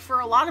weird for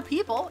a lot of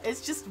people,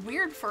 it's just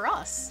weird for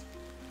us.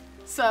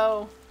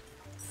 So,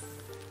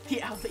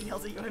 the owl that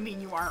yells at you, I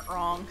mean, you aren't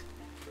wrong.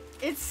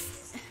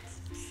 It's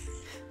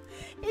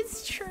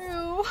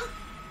true.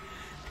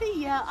 But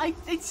yeah, I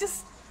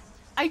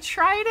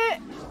tried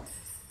it.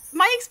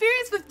 My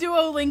experience with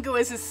Duolingo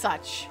is as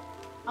such.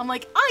 I'm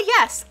like,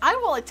 yes, I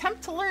will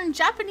attempt to learn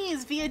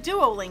Japanese via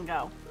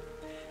Duolingo.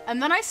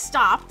 And then I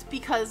stopped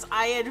because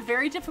I had a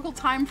very difficult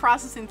time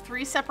processing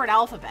 3 separate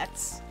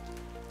alphabets.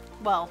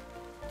 Well,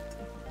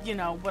 you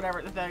know,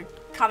 whatever, the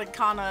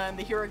katakana and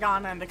the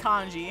hiragana and the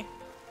kanji.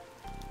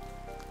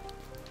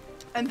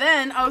 And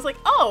then I was like,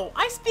 oh,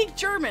 I speak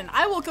German.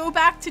 I will go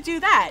back to do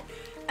that.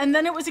 And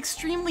then it was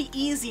extremely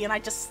easy and I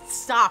just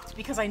stopped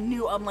because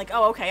I'm like,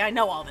 oh, okay, I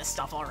know all this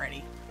stuff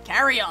already.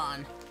 Carry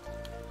on.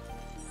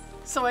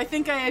 So I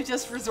think I have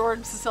just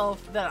resorted to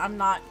self that I'm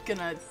not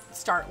gonna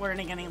start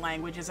learning any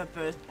languages at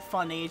the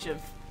fun age of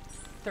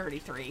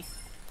 33.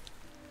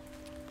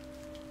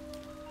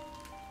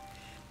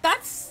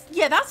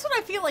 That's what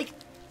I feel like.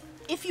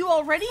 If you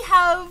already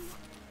have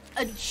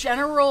a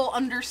general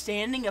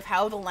understanding of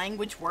how the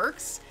language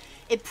works,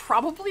 it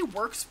probably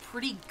works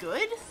pretty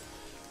good.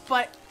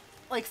 But,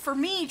 like, for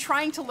me,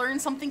 trying to learn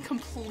something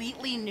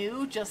completely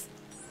new,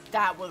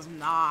 that was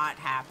not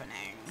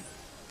happening.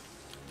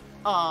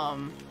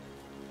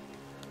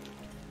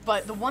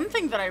 But the one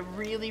thing that I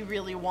really,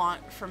 really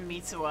want from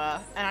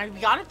Mitsuwa, and I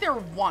got it there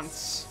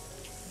once,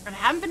 and I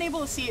haven't been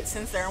able to see it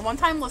since there. And one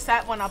time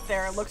Lisette went up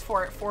there and looked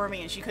for it for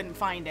me, and she couldn't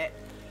find it.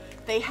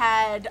 They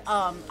had,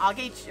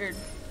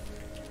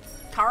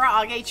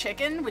 karaage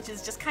chicken, which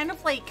is just kind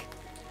of like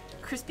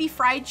crispy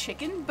fried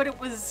chicken, but it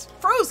was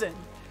frozen.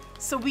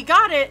 So we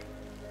got it,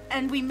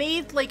 and we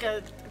made like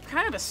a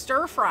kind of a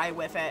stir fry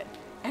with it,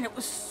 and it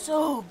was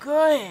so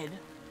good.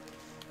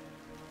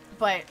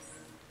 But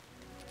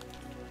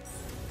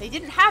they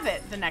didn't have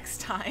it the next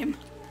time,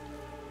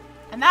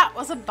 and that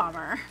was a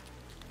bummer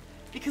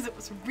because it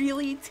was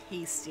really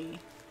tasty.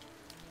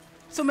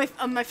 So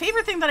my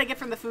favorite thing that I get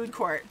from the food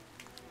court,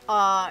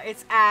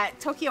 it's at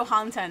Tokyo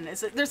Hanten.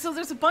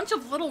 There's a bunch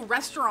of little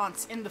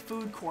restaurants in the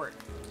food court,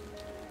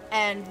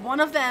 and one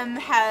of them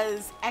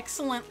has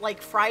excellent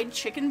like fried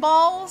chicken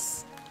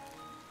balls,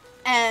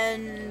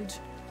 and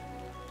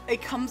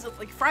it comes with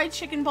like fried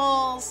chicken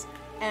balls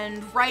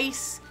and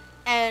rice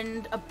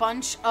and a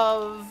bunch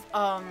of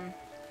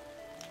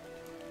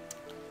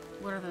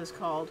what are those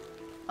called?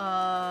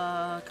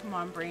 Come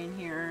on, brain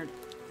here.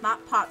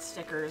 Not pot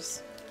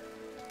stickers.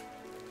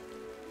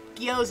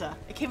 Gyoza.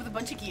 It came with a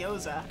bunch of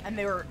gyoza, and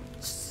they were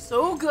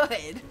so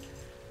good.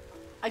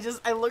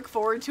 I look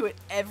forward to it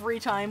every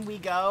time we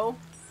go.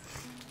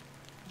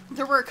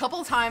 There were a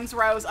couple times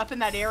where I was up in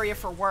that area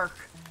for work,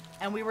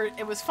 and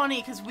it was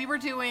funny because we were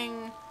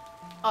doing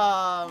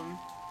a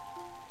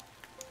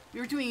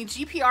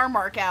GPR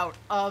mark out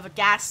of a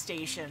gas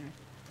station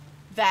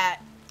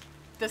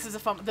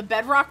the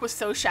bedrock was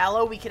so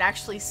shallow we could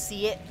actually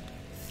see it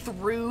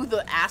through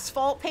the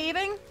asphalt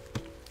paving,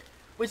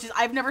 which is,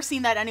 I've never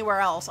seen that anywhere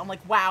else. I'm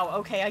like, wow,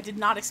 okay, I did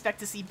not expect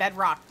to see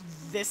bedrock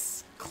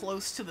this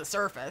close to the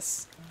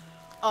surface.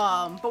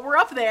 But we're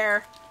up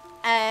there,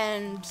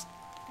 and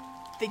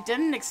they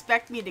didn't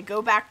expect me to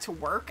go back to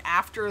work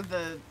after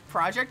the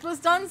project was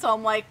done, so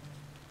I'm like,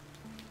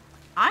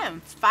 I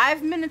am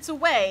 5 minutes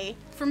away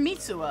from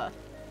Mitsuwa.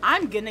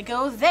 I'm gonna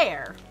go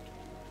there.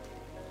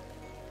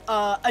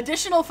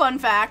 Additional fun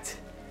fact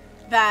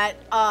that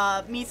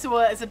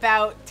Mitsuwa is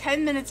about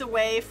 10 minutes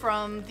away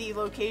from the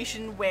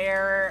location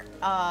where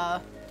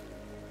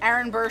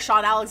Aaron Burr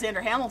shot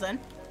Alexander Hamilton.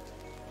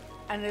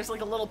 And there's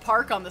like a little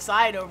park on the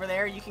side over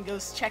there. You can go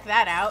check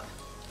that out.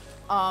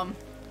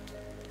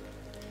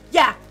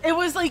 Yeah, it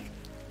was like,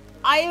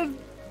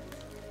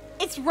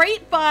 it's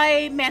right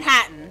by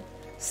Manhattan.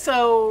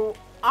 So,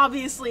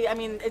 obviously, I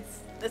mean,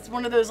 it's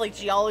one of those, like,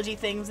 geology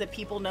things that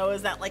people know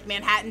is that, like,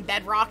 Manhattan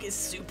bedrock is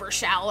super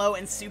shallow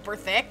and super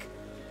thick.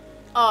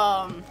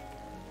 But,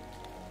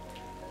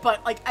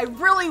 like, I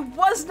really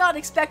was not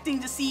expecting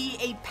to see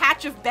a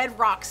patch of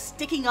bedrock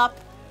sticking up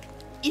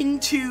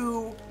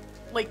into,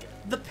 like,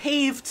 the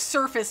paved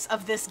surface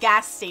of this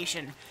gas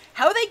station.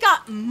 How they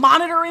got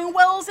monitoring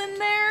wells in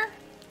there,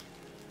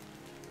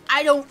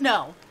 I don't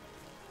know.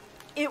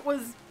 It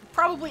was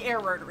probably air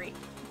rotary,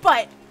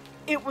 but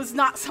it was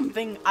not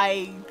something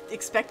I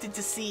expected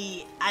to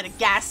see at a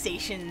gas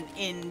station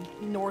in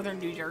northern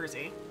New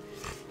Jersey.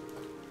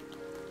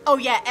 Oh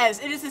yeah, Ez,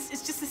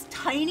 it's just this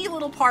tiny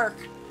little park,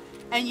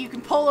 and you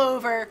can pull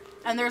over,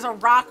 and there's a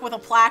rock with a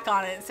plaque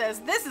on it that says,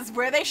 "This is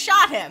where they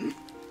shot him."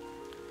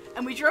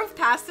 And we drove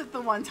past it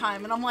the one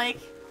time, and I'm like,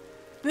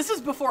 this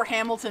was before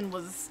Hamilton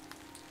was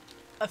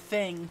a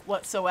thing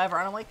whatsoever,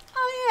 and I'm like,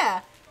 oh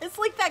yeah, it's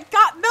like that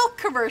Got Milk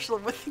commercial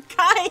with the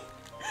guy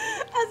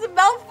has a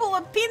mouthful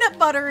of peanut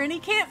butter and he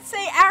can't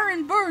say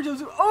Aaron Burr,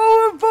 just,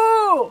 oh,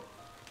 boo!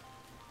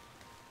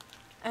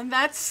 And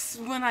that's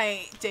when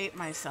I date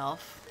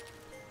myself.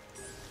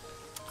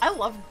 I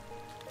love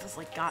those,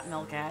 like, Got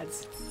Milk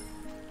ads.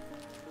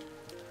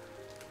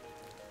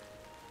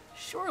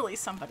 Surely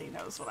somebody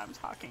knows what I'm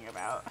talking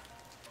about.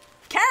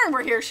 If Karen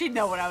were here, she'd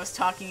know what I was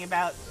talking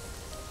about.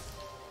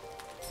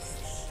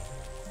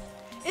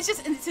 It's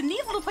just, it's a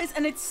neat little place,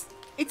 and it's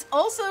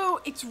also,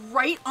 it's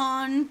right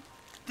on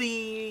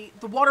the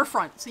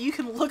waterfront, so you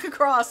can look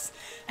across,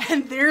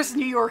 and there's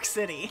New York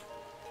City.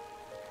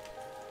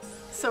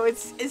 So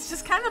it's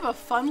just kind of a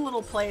fun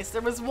little place.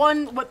 There was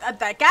one, at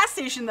that gas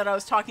station that I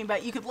was talking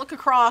about, you could look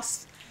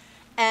across,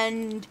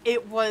 and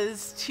it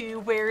was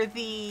to where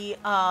the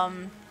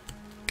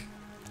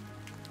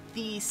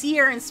Sea,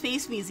 Air, and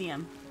Space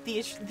Museum,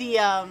 the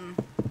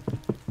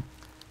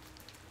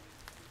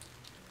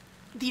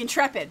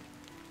Intrepid.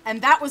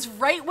 And that was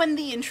right when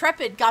the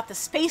Intrepid got the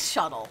space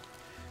shuttle.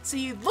 So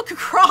you look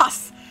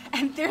across,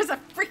 and there's a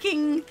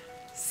freaking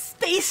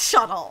space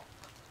shuttle.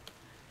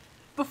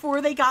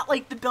 Before they got,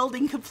 like, the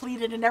building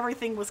completed and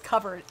everything was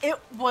covered. It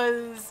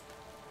was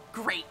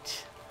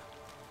great.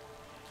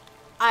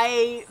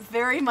 I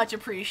very much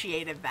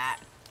appreciated that.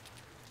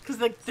 Because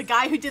the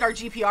guy who did our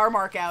GPR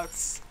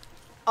markouts,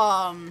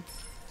 I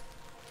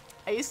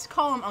used to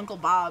call him Uncle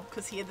Bob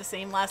because he had the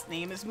same last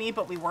name as me,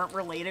 but we weren't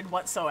related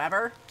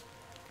whatsoever.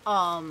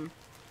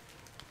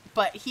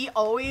 But he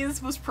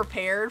always was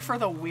prepared for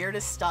the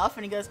weirdest stuff,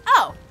 and he goes,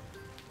 oh,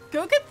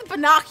 go get the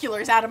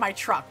binoculars out of my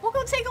truck. We'll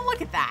go take a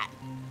look at that.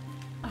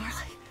 And we're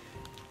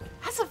like,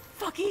 that's a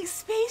fucking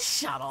space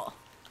shuttle.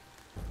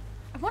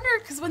 I wonder,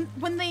 because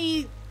when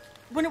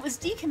it was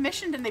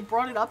decommissioned and they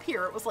brought it up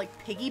here, it was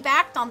like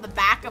piggybacked on the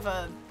back of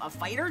a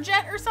fighter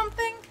jet or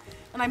something.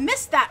 And I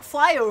missed that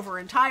flyover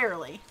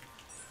entirely.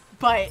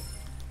 But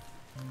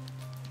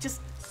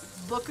just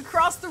look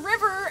across the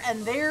river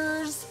and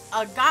there's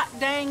a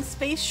goddamn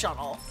space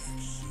shuttle.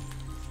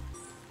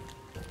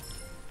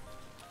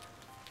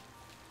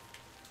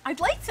 I'd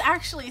like to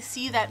actually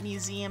see that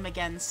museum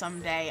again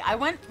someday. I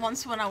went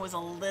once when I was a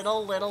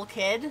little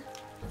kid.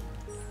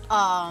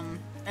 And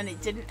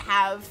it didn't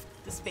have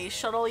the space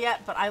shuttle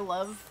yet, but I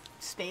love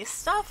space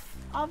stuff,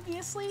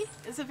 obviously.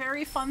 It's a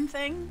very fun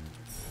thing.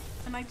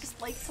 And I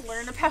just like to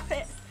learn about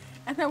it.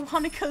 And I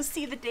want to go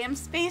see the damn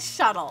space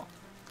shuttle.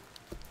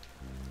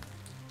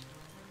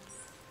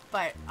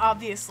 But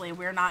obviously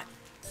we're not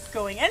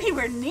going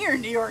anywhere near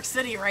New York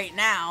City right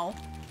now.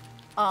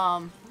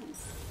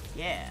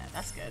 Yeah,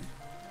 that's good.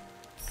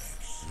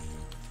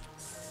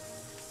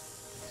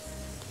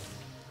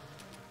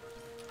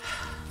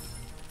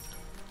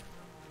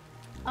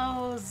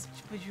 Oh,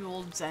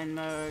 Bejeweled Zen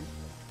mode.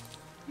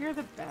 You're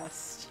the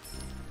best.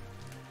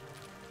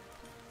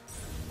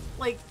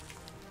 Like,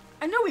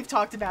 I know we've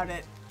talked about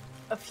it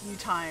a few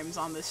times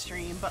on this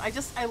stream, but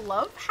I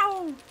love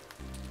how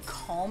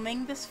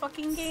calming this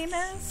fucking game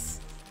is.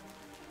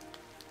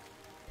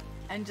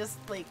 And just,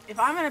 like, if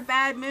I'm in a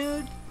bad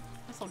mood,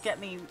 this will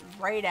get me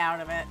right out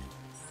of it.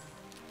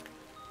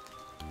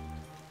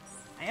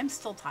 I am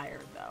still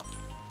tired, though.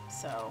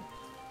 So...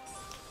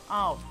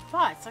 Oh,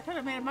 but I could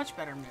have made a much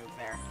better move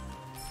there.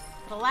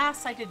 But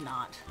alas, I did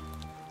not.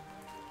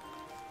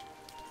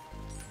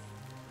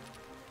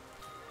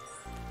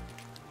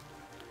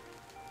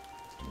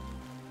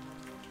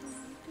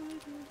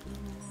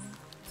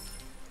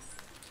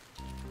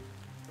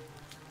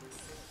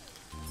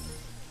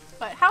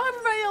 But how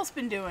everybody else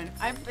been doing?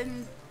 I've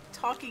been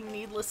talking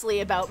needlessly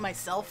about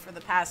myself for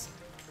the past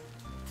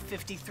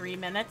 53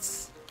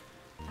 minutes.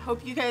 I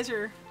hope you guys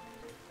are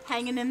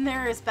hanging in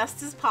there as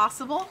best as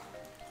possible.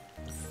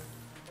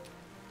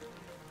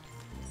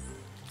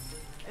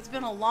 It's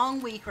been a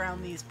long week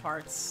around these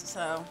parts,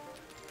 so...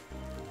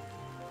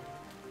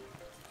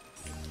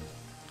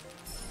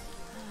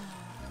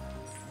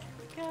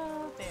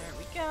 There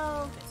we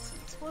go. Get some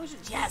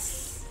explosions.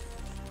 Yes!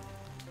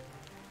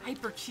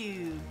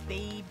 Hypercube,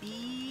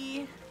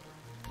 baby.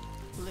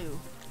 Blue.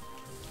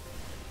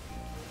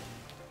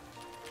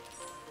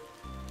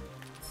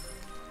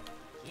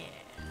 Yeah.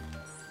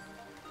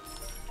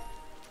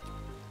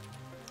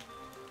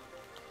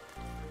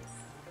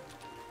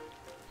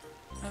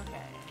 Okay.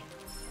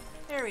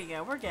 There we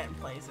go. We're getting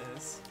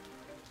places.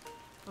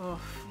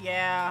 Oof,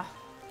 yeah.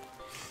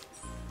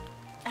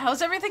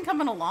 How's everything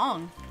coming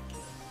along?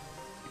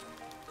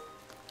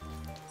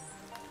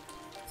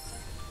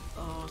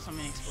 Oh, so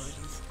many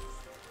explosions.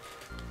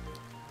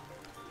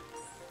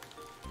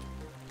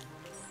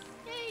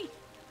 Yay!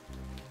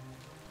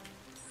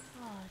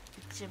 Oh,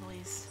 the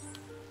Ghiblies.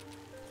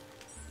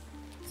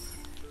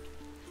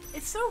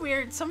 It's so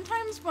weird.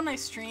 Sometimes when I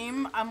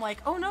stream, I'm like,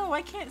 oh no,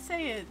 I can't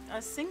say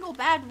a single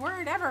bad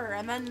word ever.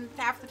 And then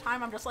half the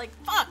time I'm just like,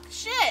 fuck,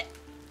 shit!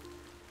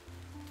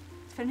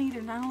 It's been either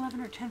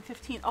 9/11 or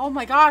 10/15. Oh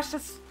my gosh,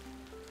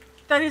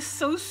 that is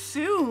so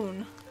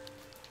soon.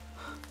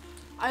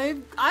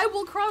 I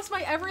will cross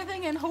my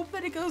everything and hope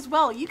that it goes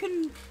well. You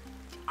can...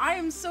 I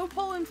am so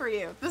pulling for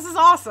you. This is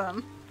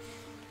awesome.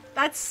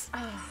 That's...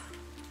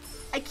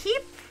 I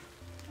keep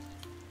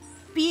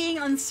being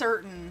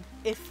uncertain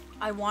if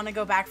I want to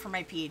go back for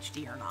my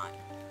PhD or not.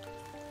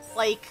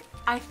 Like,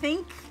 I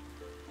think...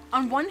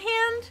 On one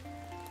hand,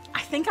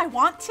 I think I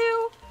want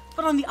to,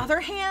 but on the other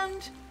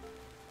hand,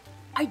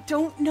 I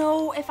don't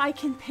know if I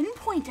can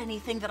pinpoint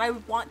anything that I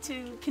would want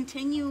to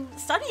continue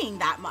studying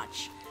that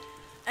much.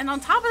 And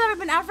on top of that, I've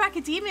been out of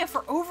academia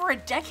for over a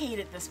decade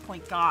at this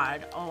point.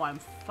 God, oh, I'm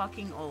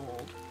fucking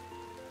old.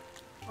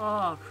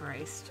 Oh,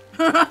 Christ.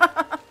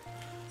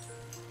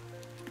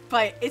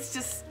 But it's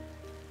just...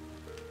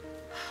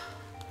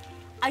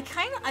 I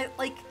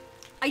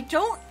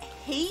don't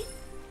hate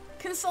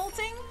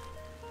consulting,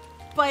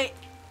 but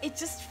it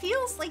just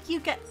feels like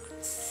you get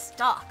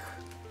stuck.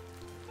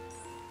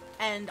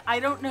 And I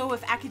don't know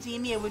if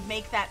academia would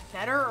make that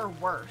better or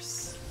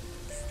worse.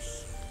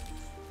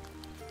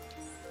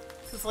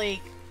 Cause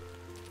like,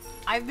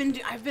 I've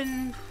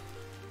been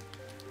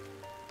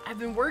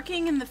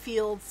working in the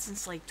field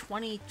since like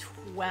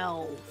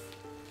 2012.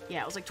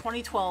 Yeah, it was like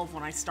 2012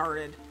 when I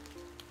started.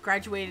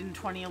 Graduated in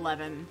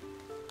 2011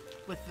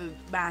 with the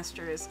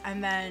master's,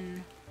 and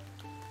then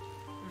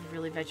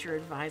really vet your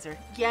advisor.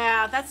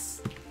 Yeah,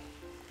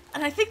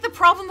 and I think the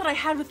problem that I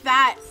had with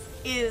that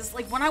is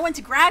like when I went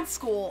to grad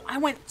school, I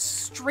went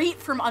straight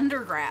from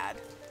undergrad.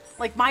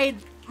 Like my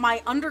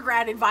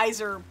undergrad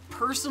advisor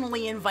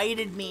personally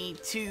invited me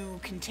to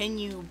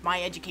continue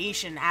my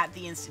education at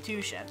the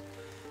institution.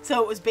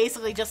 So it was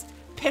basically just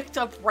picked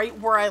up right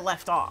where I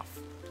left off.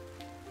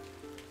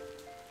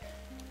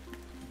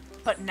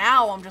 But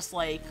now I'm just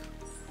like,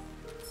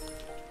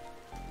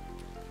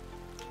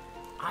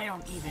 I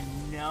don't even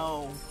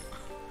know.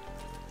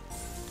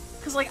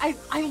 Cause like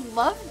I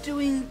love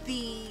doing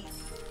the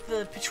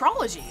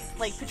petrology.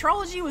 Like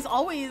petrology was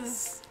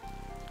always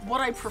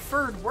what I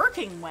preferred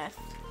working with.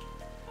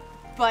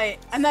 But,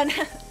 and then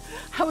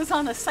I was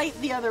on a site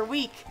the other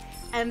week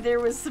and there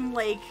was some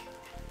like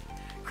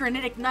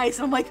granitic gneiss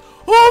and I'm like,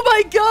 oh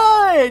my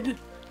god!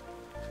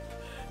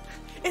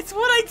 It's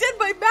what I did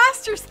my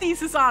master's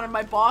thesis on, and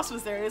my boss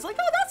was there and he was like,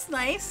 oh, that's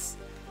nice.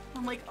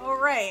 I'm like, oh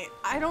right,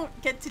 I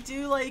don't get to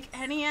do like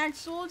any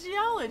actual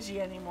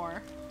geology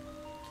anymore.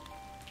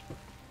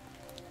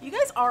 You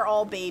guys are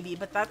all baby,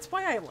 but that's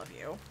why I love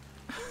you.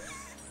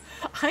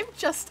 I'm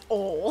just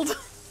old.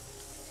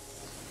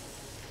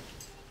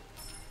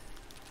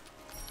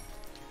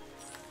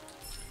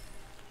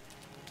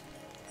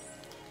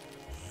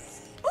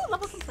 Oh,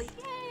 level complete,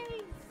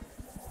 yay!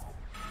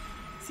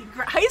 See,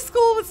 high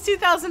school was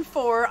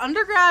 2004,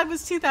 undergrad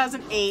was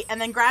 2008, and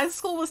then grad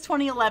school was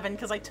 2011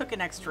 because I took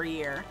an extra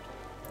year.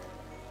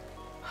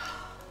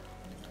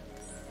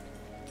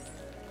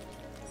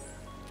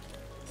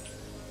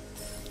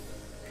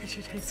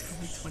 Graduated high school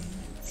in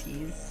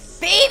 2019.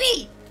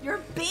 Baby! You're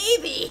a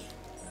baby!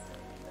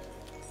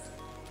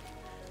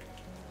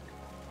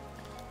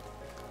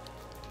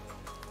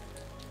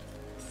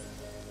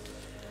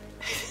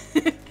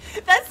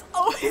 That's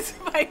always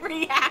my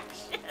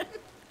reaction.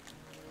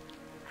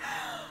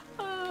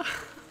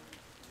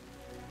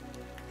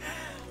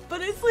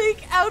 But it's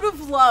like out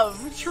of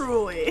love,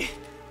 truly.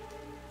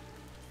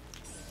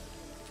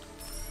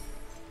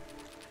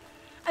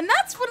 And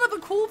that's one of the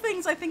cool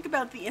things I think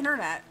about the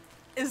internet,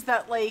 is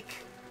that like,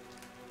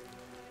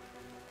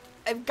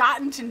 I've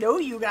gotten to know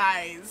you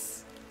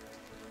guys,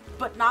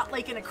 but not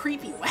like in a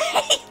creepy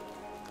way.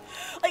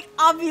 Like,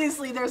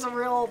 obviously there's a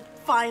real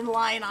fine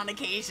line on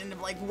occasion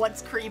of like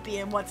what's creepy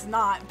and what's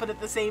not, but at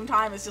the same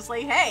time it's just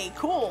like, hey,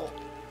 cool.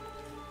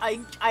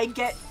 I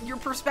get your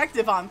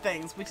perspective on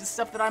things, which is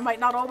stuff that I might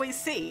not always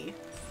see.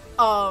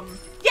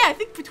 Yeah, I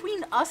think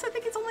between us, I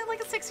think it's only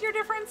like a 6-year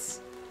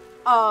difference.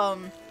 But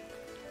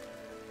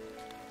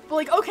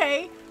like,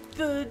 okay,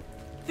 the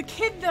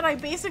kid that I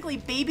basically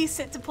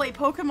babysit to play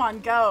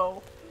Pokemon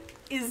Go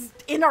is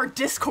in our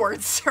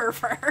Discord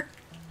server.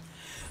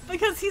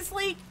 Because he's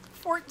like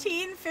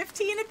 14,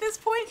 15 at this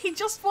point. He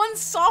just won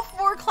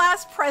sophomore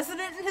class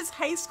president in his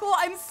high school.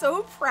 I'm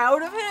so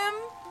proud of him.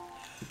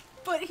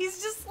 But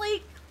he's just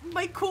like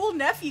my cool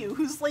nephew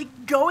who's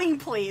like going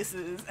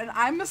places, and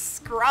I'm a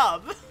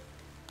scrub.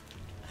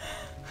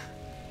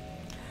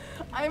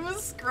 I'm a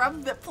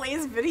scrub that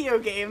plays video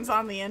games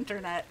on the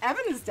internet.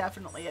 Evan is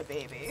definitely a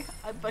baby,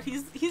 but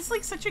he's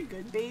like such a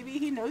good baby.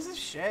 He knows his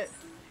shit.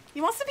 He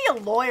wants to be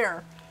a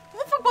lawyer. Who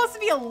the fuck wants to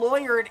be a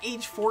lawyer at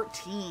age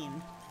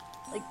 14?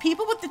 Like,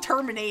 people with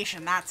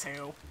determination, that's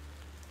who.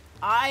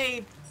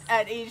 I,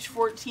 at age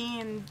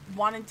 14,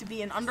 wanted to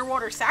be an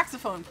underwater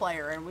saxophone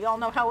player, and we all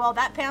know how well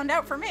that panned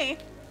out for me.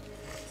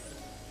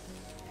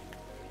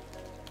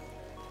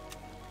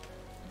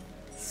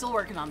 Still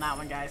working on that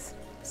one, guys.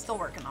 Still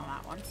working on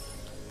that one.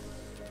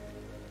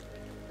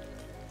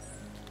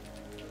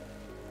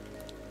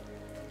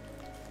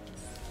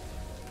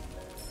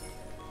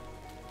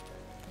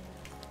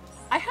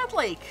 I had,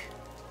 like,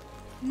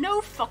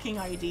 no fucking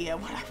idea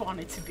what I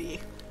wanted to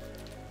be.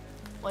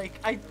 Like,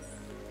 I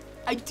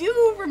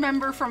do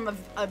remember from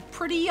a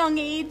pretty young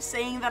age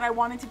saying that I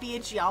wanted to be a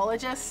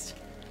geologist,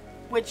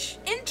 which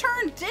in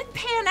turn did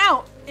pan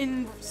out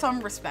in some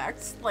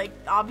respects. Like,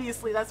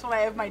 obviously that's what I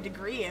have my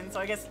degree in,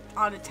 so I guess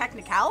on a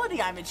technicality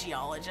I'm a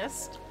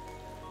geologist.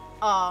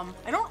 I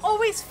don't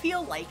always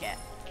feel like it,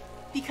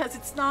 because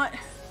it's not...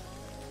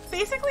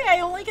 Basically, I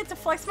only get to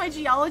flex my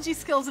geology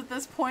skills at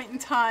this point in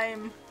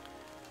time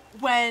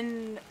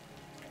when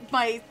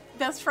my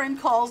best friend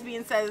calls me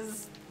and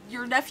says,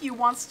 your nephew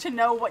wants to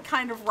know what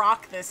kind of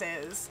rock this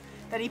is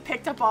that he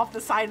picked up off the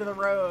side of the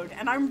road.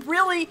 And I'm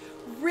really,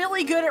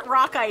 really good at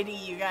rock ID,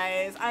 you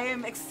guys. I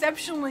am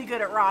exceptionally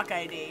good at rock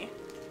ID.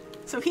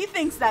 So he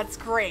thinks that's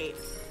great.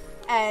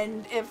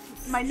 And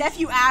if my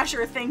nephew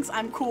Asher thinks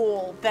I'm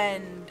cool,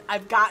 then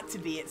I've got to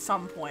be at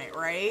some point,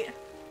 right?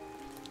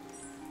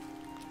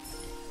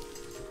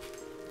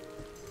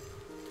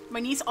 My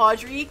niece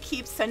Audrey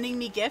keeps sending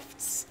me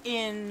gifts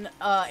in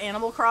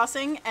Animal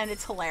Crossing, and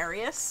it's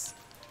hilarious.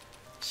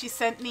 She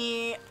sent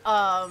me,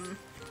 what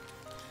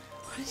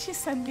did she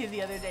send me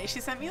the other day? She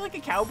sent me like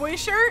a cowboy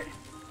shirt.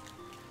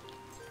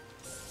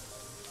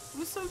 It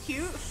was so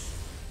cute.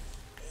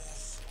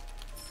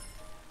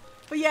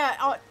 But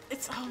yeah,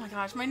 it's, oh my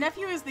gosh, my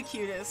nephew is the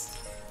cutest.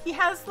 He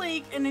has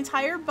like an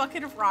entire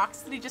bucket of rocks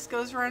that he just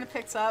goes around and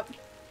picks up.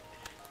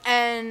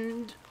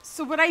 And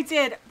so what I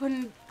did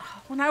when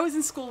I was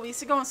in school, we used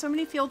to go on so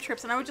many field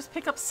trips, and I would just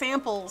pick up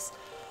samples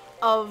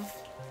of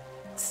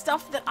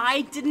stuff that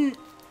I didn't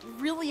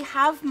really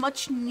have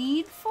much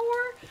need for,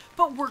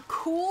 but were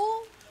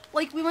cool.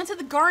 Like, we went to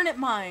the garnet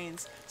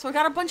mines, so I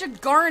got a bunch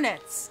of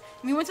garnets.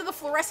 And we went to the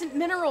fluorescent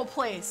mineral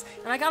place,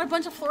 and I got a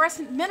bunch of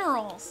fluorescent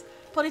minerals.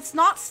 But it's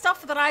not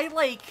stuff that I,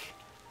 like...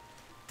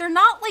 They're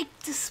not, like,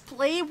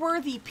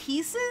 display-worthy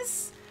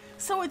pieces,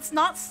 so it's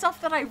not stuff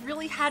that I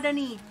really had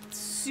any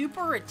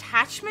super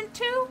attachment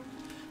to.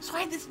 So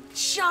I had this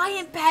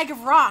giant bag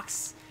of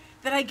rocks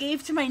that I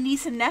gave to my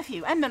niece and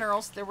nephew. And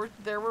minerals. There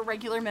were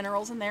regular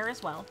minerals in there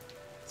as well.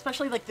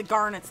 Especially like the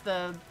garnets,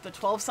 the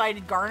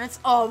 12-sided garnets.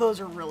 Oh,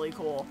 those are really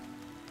cool.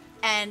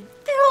 And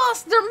they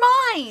lost their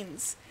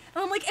minds.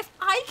 And I'm like, if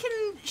I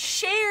can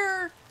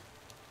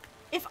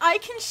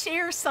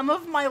share some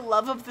of my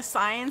love of the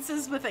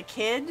sciences with a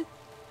kid,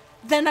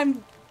 then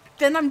I'm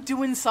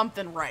doing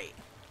something right.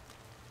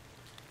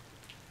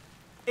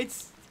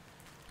 It's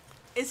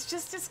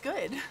just as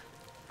good.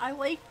 I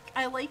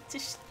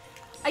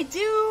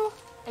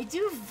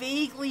do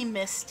vaguely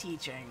miss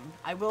teaching.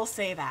 I will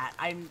say that.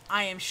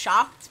 I am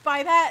shocked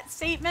by that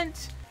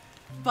statement,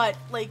 but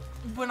like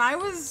when I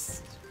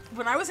was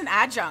an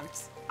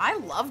adjunct, I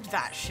loved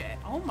that shit.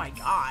 Oh my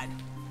god.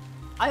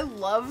 I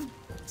loved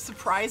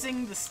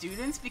surprising the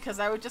students because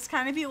I would just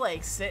kind of be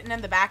like sitting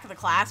in the back of the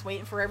class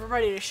waiting for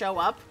everybody to show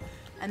up,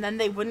 and then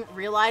they wouldn't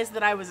realize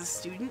that I was a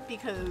student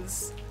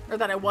or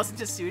that I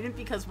wasn't a student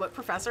because what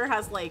professor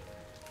has like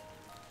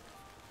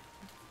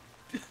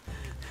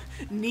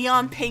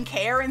neon pink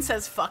hair and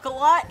says fuck a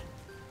lot?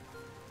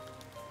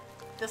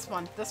 This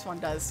one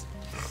does.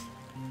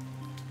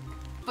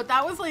 But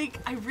that was like,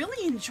 I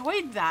really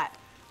enjoyed that,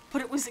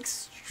 but it was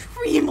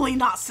extremely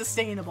not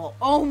sustainable.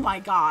 Oh my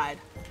god.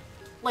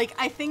 Like,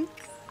 I think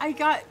I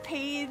got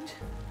paid,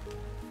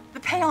 the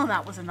pay on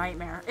that was a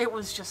nightmare. It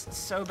was just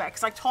so bad,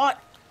 because I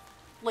taught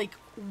like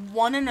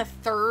 1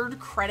 1/3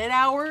 credit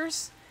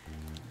hours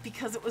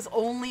because it was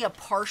only a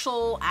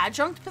partial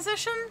adjunct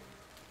position.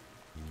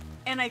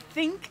 And I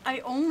think I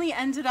only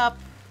ended up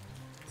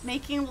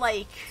making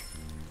like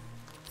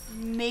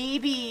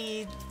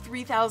maybe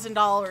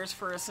 $3,000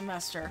 for a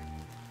semester,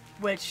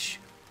 which,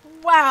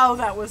 wow,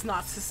 that was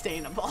not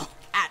sustainable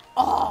at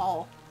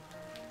all.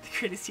 The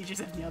greatest teachers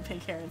have neon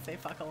pink hair and say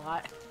fuck a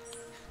lot.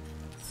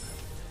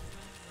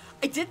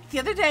 I did the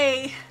other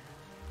day,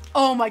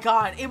 Oh my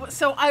god.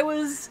 So I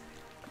was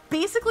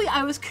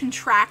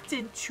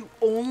contracted to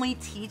only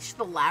teach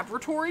the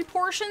laboratory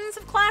portions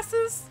of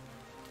classes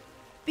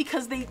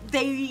because they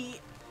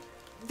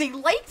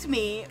liked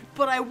me,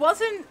 but I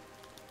wasn't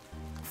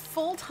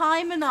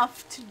full-time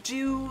enough to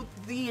do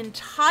the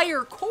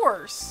entire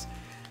course.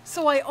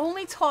 So I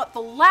only taught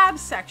the lab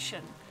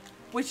section,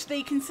 which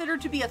they considered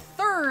to be a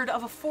third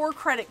of a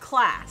 4-credit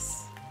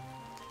class.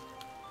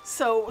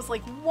 So it was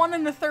like 1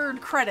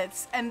 1/3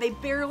 credits, and they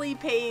barely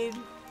paid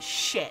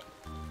shit.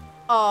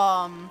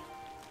 I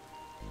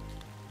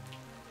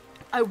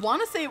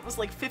want to say it was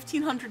like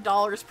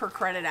 $1,500 per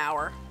credit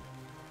hour.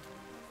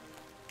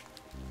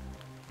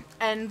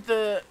 And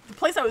the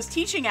place I was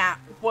teaching at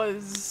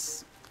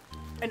was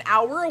an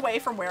hour away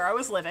from where I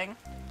was living.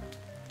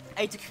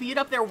 I had to commute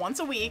up there once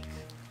a week.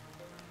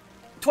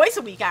 Twice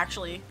a week,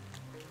 actually.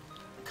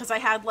 Because I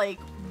had like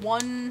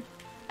I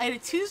had a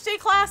Tuesday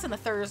class and a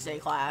Thursday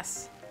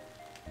class.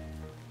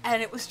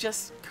 And it was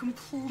just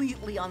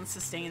completely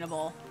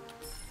unsustainable.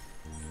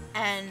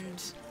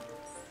 And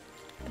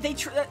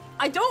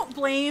I don't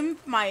blame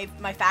my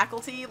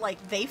faculty.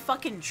 Like, they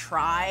fucking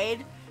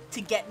tried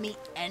to get me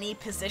any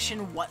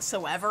position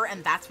whatsoever,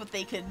 and that's what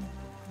they could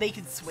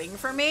swing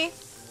for me.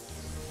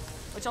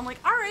 Which I'm like,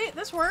 alright,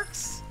 this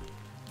works.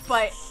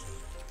 But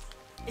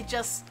it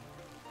just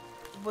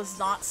was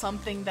not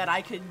something that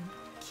I could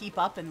keep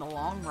up in the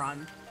long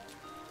run.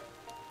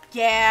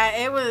 Yeah,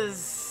 it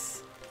was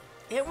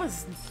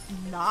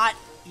not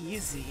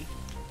easy.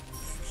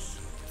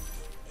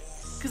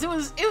 Cause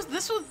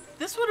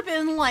this would have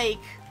been like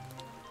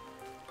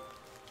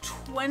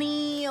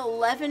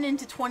 2011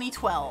 into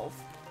 2012.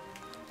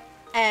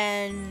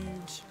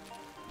 And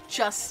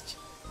just,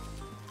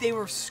 they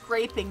were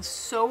scraping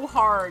so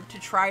hard to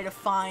try to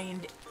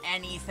find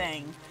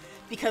anything.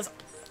 Because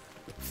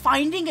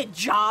finding a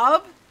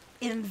job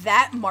in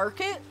that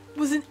market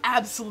was an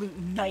absolute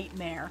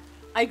nightmare.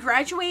 I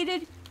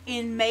graduated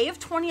in May of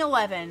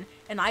 2011,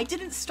 and I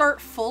didn't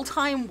start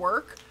full-time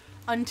work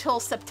until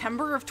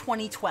September of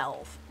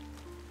 2012.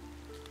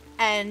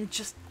 And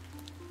just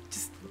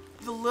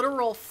the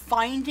literal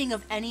finding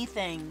of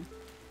anything,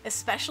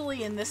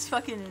 especially in this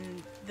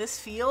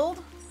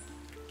field,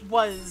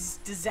 was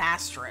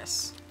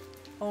disastrous.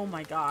 Oh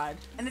my god.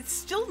 And it's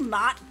still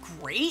not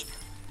great.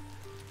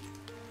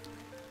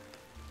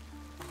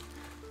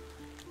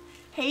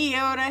 Hey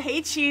Yoda,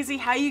 hey Cheesy,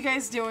 how you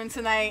guys doing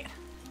tonight?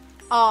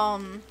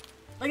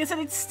 Like I said,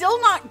 it's still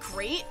not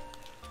great,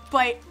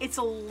 but it's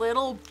a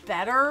little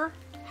better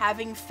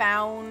having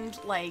found,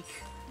 like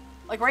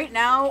right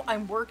now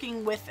I'm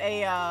working with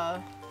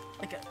I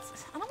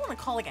don't want to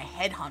call it like a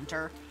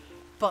headhunter,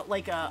 but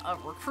like a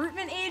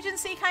recruitment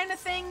agency kind of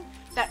thing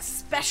that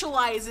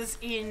specializes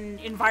in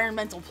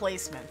environmental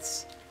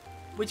placements,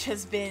 which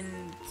has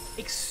been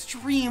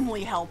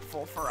extremely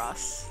helpful for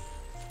us.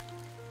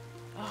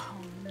 Oh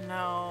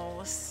no,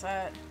 what's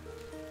that?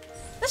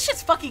 This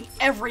shit's fucking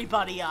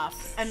everybody up,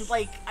 and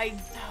like,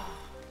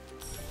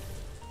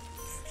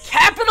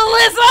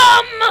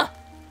 Capitalism!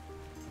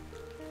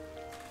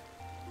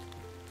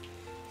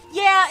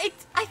 Yeah,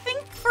 I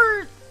think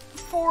for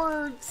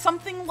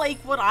something like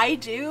what I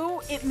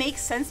do, it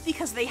makes sense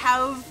because they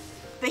have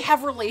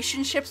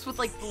relationships with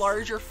like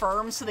larger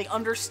firms, so they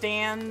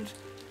understand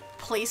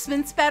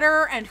placements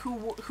better and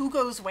who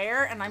goes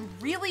where, and I'm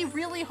really,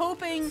 really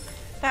hoping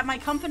that my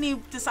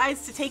company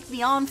decides to take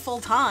me on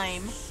full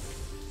time.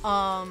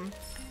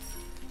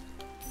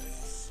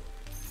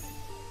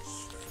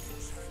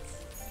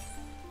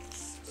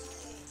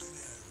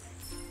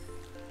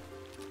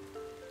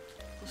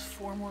 There's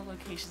 4 more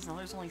locations, now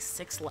there's only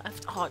 6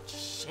 left. Oh,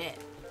 shit.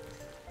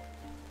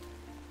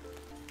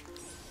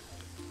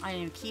 I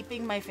am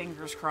keeping my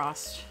fingers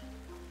crossed.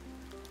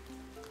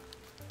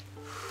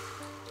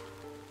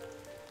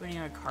 Winning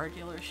a car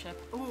dealership.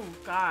 Ooh,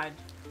 God.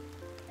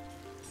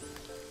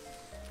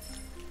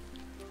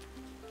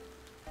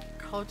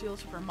 Car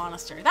dealership or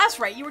monastery. That's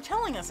right, you were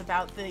telling us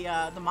about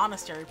the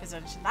monastery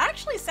position. That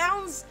actually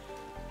sounds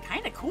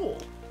kind of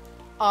cool.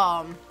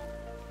 I'm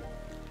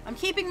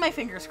keeping my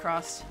fingers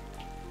crossed.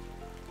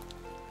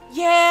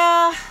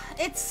 Yeah,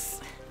 it's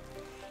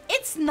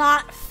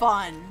not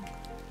fun.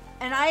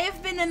 And I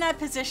have been in that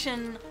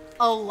position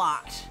a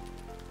lot.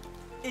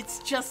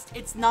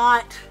 It's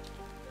not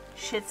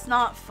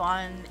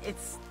fun.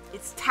 It's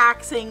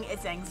taxing,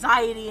 it's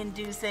anxiety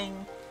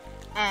inducing,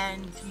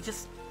 and you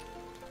just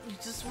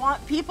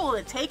want people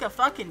to take a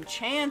fucking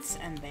chance,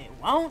 and they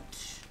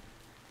won't.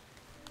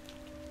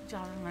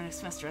 Job in my next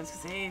semester ends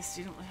because hey,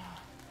 student.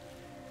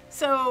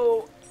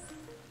 So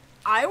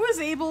I was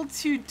able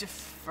to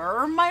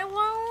defer my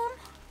loan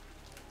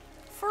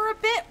for a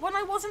bit when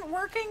I wasn't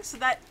working, so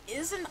that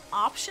is an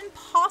option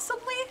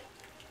possibly.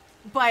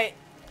 But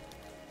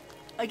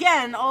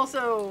again,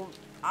 also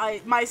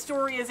my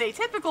story is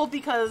atypical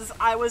because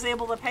I was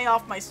able to pay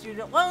off my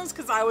student loans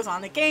because I was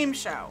on a game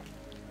show.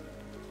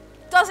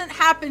 Doesn't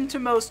happen to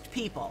most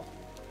people.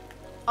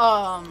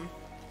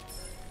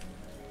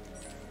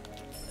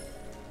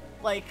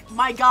 Like,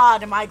 my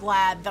god, am I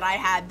glad that I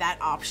had that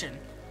option.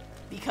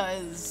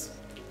 Because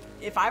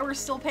if I were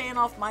still paying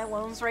off my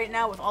loans right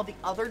now with all the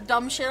other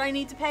dumb shit I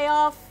need to pay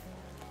off,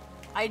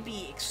 I'd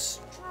be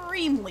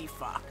extremely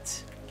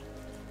fucked.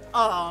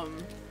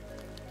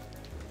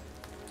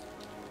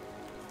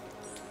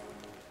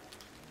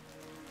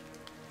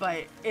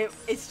 But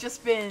it's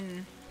just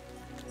been,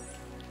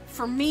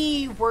 for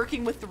me,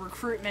 working with the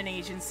recruitment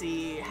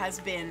agency has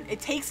been,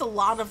 it takes a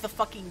lot of the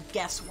fucking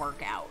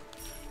guesswork out.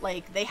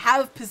 Like, they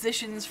have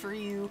positions for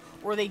you,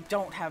 or they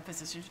don't have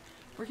positions.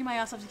 Working my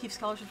ass off to keep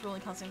scholarships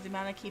rolling constantly, the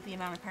amount I keep the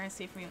amount of parents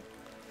safe from you.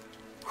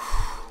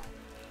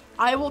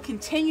 I will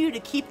continue to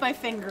keep my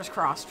fingers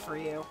crossed for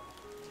you.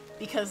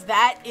 Because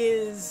that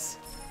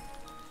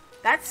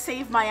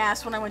saved my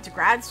ass when I went to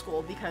grad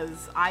school,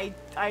 because I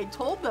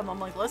told them, I'm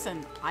like,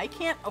 listen, I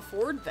can't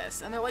afford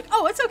this. And they're like,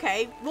 oh, it's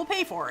okay, we'll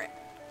pay for it.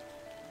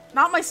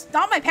 Not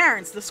my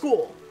parents, the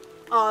school.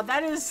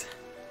 That is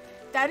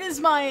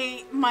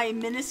my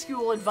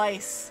minuscule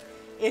advice.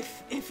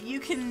 If you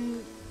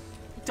can,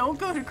 don't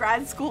go to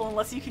grad school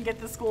unless you can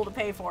get the school to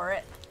pay for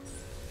it.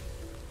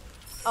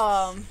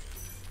 But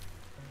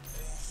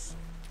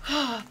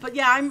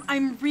yeah,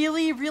 I'm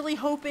really, really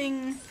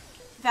hoping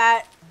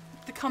that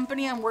the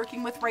company I'm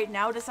working with right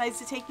now decides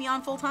to take me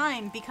on full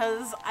time,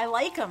 because I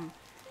like them.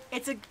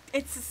 It's a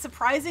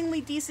surprisingly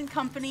decent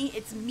company.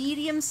 It's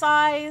medium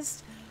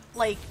sized.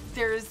 Like,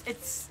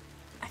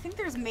 I think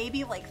there's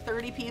maybe like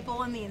 30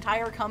 people in the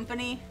entire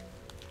company.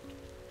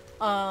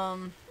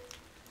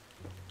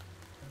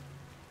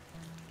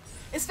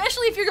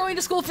 Especially if you're going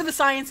to school for the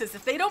sciences.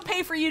 If they don't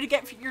pay for you to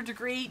get your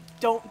degree,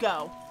 don't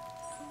go.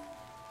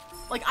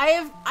 Like,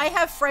 I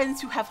have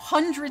friends who have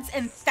hundreds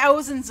and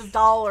thousands of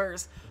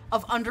dollars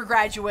of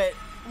undergraduate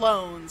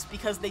loans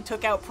because they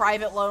took out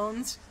private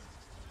loans.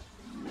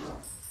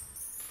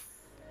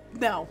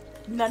 No.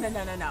 We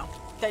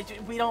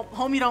don't,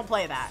 homie, don't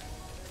play that.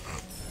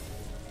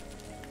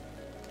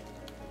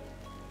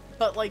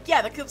 But, like,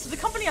 yeah, the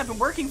company I've been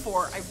working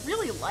for, I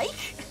really like,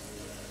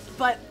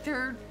 but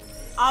they're,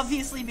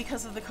 obviously,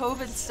 because of the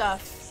COVID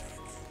stuff,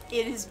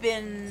 it has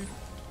been,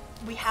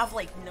 we have,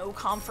 like, no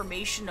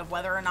confirmation of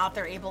whether or not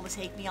they're able to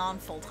take me on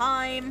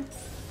full-time,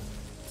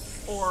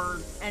 or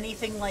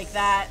anything like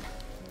that.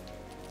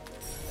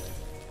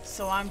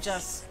 So I'm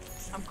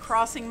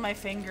crossing my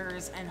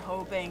fingers and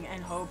hoping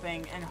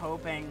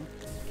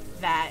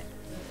that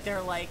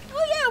they're like,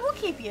 oh yeah, we'll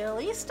keep you at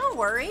least, don't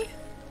worry.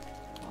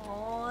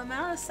 Oh, I'm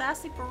out of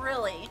sassy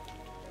Barilli.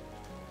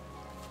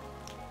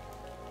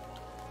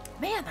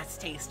 Man, that's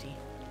tasty.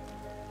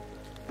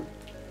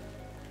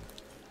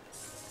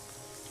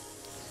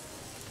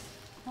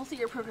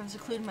 Multi-year programs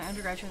include my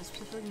undergraduate,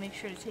 specifically make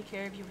sure to take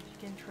care of you with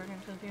getting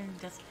programs from here, and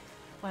that's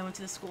why I went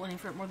to the school and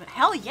for it more than—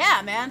 hell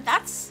yeah, man,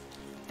 that's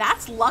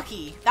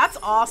lucky. That's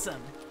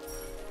awesome.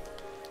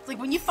 It's like,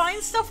 when you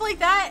find stuff like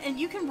that and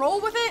you can roll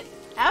with it,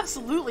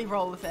 absolutely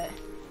roll with it.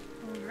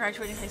 When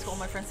graduating high school,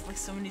 my friends had like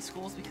so many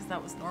schools because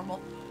that was normal.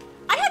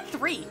 I had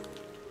 3.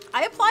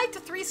 I applied to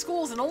 3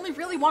 schools and only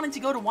really wanted to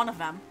go to one of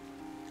them.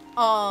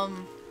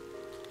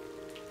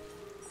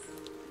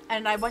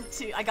 And I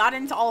got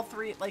into all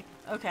 3, like,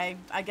 okay,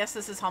 I guess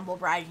this is humble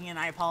bragging and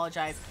I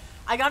apologize.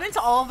 I got into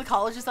all of the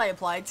colleges I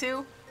applied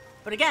to,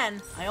 but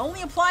again, I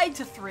only applied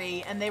to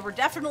 3, and they were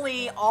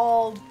definitely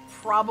all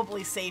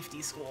probably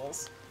safety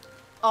schools.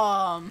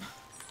 But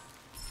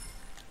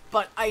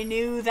I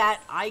knew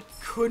that I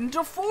couldn't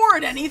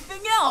afford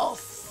anything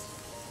else.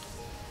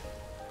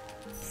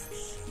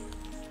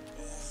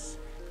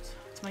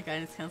 To my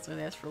guidance counselor,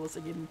 they asked for a list. I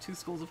gave them 2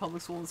 schools, a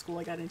public school and the school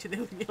I got into. They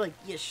would be like,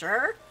 you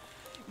sure?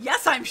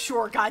 Yes, I'm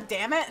sure,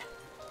 goddammit!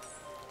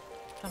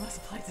 I must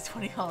apply to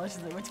 20 colleges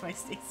and I went to my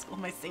state school,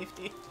 my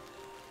safety.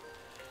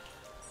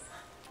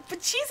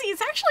 But cheesy,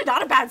 it's actually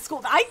not a bad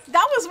school.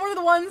 That was one of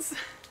the ones.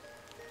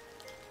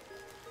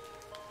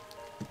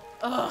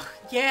 Ugh,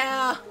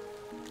 yeah.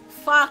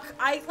 Fuck.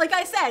 Like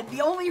I said,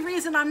 the only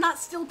reason I'm not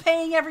still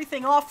paying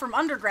everything off from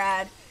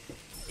undergrad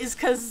is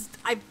because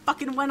I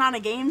fucking went on a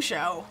game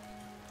show.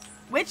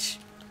 Which,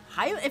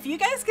 if you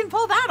guys can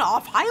pull that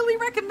off, highly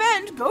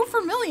recommend. Go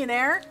for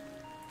Millionaire.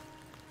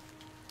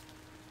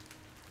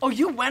 Oh,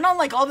 you went on,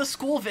 like, all the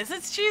school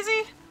visits,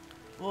 Cheesy?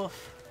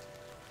 Woof.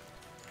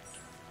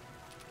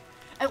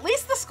 At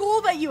least the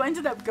school that you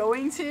ended up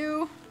going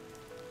to,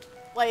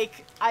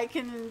 like, I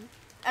can,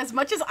 as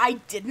much as I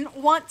didn't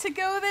want to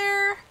go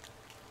there,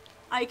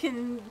 I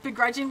can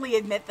begrudgingly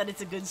admit that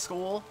it's a good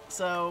school,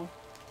 so,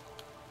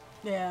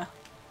 yeah.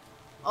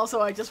 Also,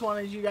 I just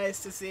wanted you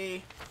guys to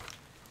see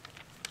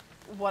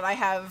what I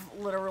have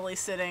literally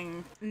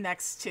sitting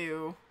next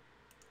to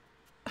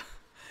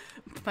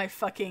my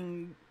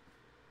fucking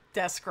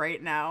desk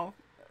right now.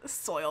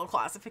 Soil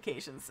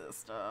classification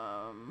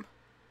system.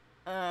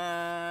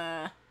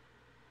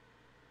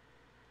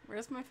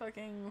 Where's my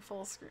fucking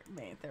full screen?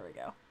 Wait, there we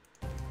go.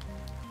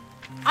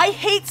 I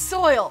hate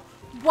soil!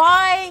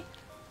 Why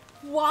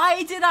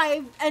did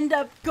I end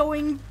up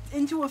going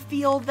into a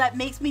field that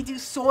makes me do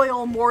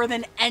soil more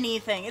than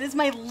anything? It is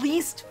my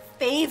least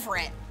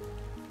favorite.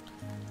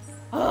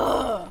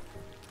 Ugh.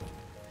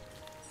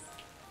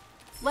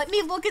 Let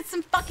me look at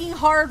some fucking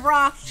hard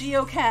rock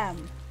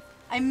geochem.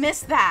 I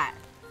miss that.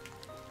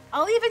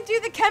 I'll even do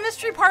the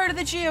chemistry part of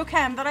the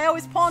geochem that I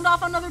always pawned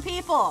off on other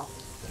people.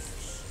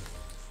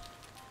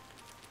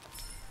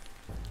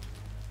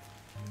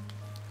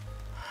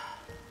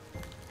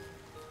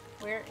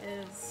 Where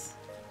is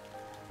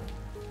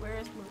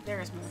Move?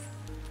 There's Move.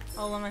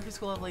 Oh, elementary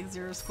school have like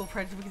 0 school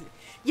credit.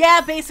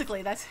 Yeah,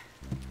 basically, that's...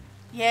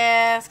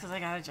 Yes, because I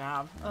got a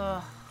job.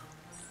 Ugh.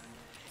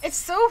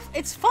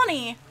 It's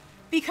funny,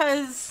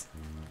 because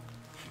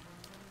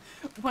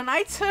when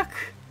I took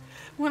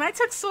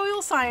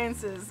soil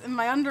sciences in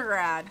my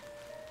undergrad,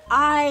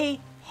 I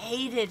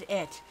hated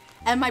it.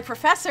 And my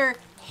professor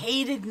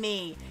hated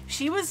me.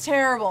 She was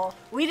terrible.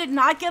 We did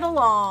not get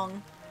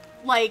along.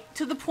 Like,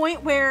 to the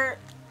point where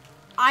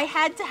I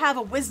had to have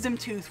a wisdom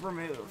tooth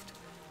removed.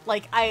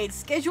 Like, I had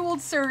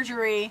scheduled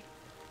surgery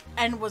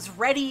and was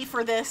ready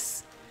for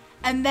this.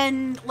 And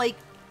then, like,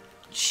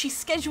 she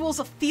schedules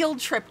a field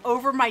trip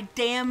over my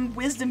damn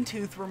wisdom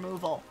tooth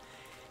removal.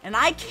 And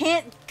I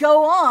can't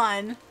go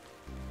on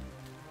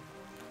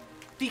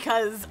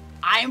because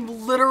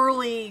I'm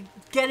literally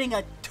getting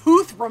a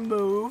tooth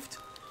removed.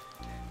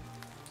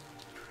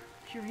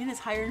 Purina's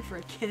hiring for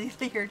a kitty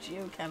litter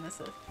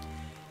geochemist.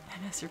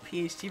 MS or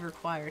PhD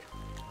required.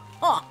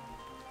 Huh.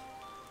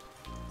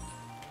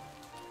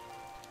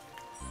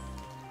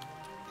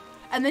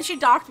 And then she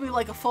docked me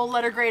like a full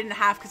letter grade and a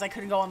half because I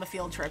couldn't go on the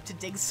field trip to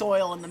dig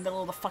soil in the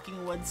middle of the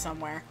fucking woods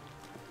somewhere.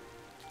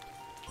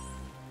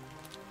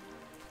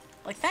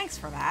 Like, thanks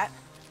for that.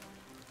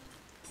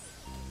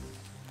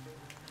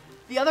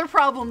 The other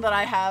problem that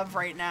I have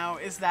right now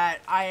is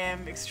that I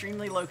am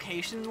extremely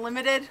location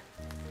limited.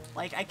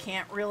 Like, I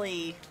can't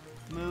really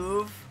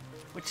move,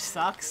 which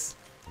sucks.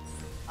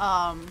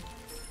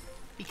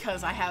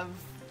 Because I have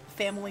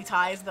family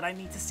ties that I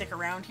need to stick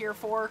around here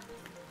for.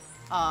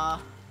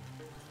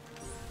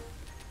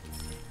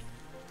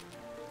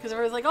 Because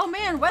everyone's like, oh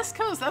man, West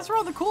Coast, that's where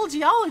all the cool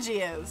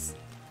geology is.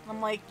 I'm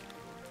like,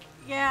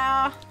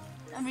 yeah,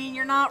 I mean,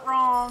 you're not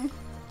wrong.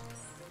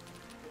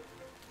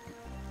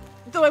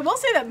 Though I will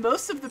say that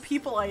most of the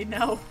people I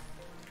know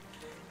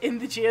in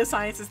the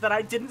geosciences that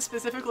I didn't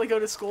specifically go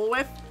to school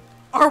with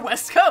are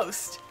West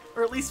Coast.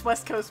 Or at least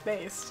West Coast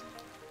based.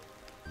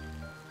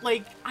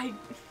 Like, I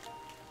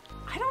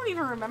don't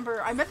even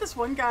remember. I met this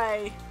one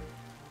guy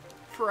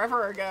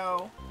forever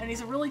ago, and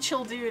he's a really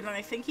chill dude, and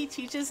I think he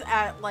teaches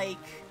at, like...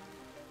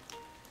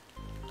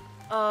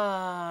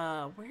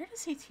 where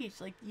does he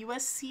teach? Like,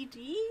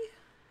 USCD?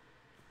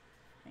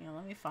 Hang on,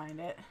 let me find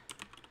it.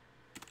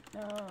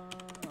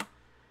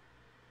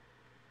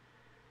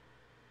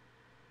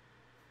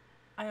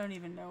 I don't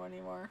even know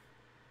anymore.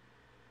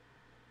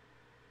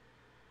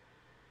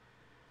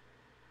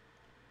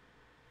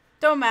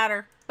 Don't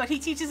matter. But he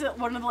teaches at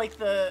one of, like,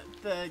 the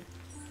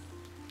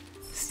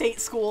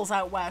state schools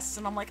out west,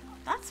 and I'm like, oh,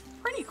 that's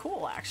pretty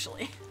cool,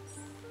 actually.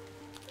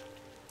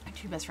 My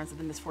two best friends have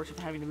the misfortune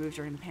of having to move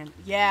during the pandemic.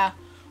 Yeah.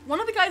 One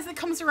of the guys that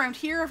comes around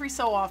here every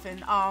so often,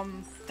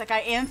 that guy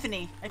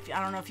Anthony, I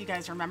don't know if you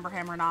guys remember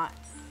him or not,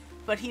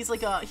 but he's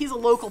like he's a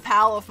local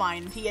pal of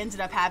mine. He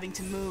ended up having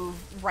to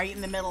move right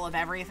in the middle of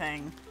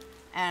everything.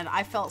 And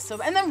I felt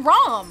so, and then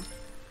Rom!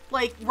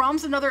 Like,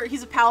 Rom's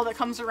he's a pal that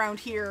comes around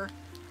here.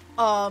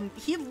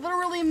 He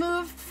literally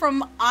moved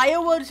from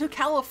Iowa to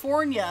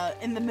California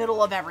in the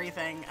middle of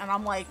everything. And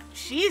I'm like,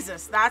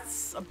 Jesus,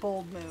 that's a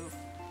bold move.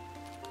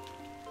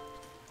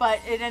 But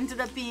it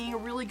ended up being a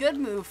really good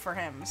move for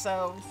him,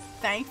 so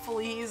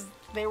thankfully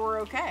they were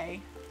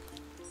okay.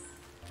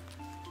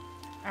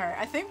 Alright,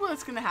 I think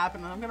what's gonna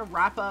happen, I'm gonna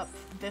wrap up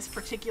this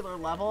particular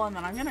level and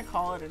then I'm gonna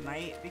call it a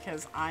night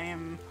because I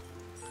am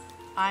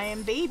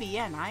baby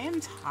and I am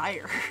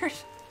tired.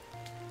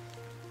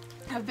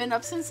 I've been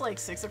up since like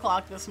 6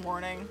 o'clock this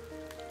morning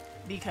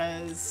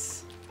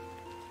because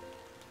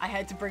I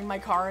had to bring my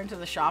car into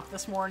the shop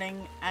this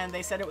morning and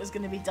they said it was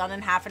gonna be done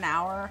in half an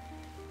hour.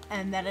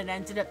 And then it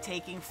ended up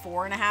taking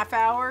 4.5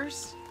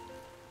 hours.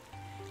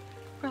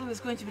 Brother was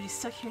going to be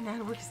stuck here now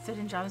to work a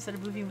dead-end job instead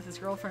of moving with his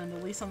girlfriend.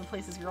 And the lease on the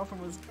place his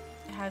girlfriend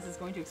has is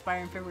going to expire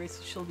in February,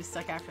 so she'll be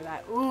stuck after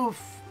that.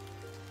 Oof.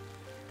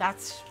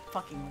 That's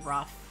fucking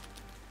rough.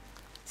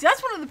 See,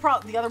 that's one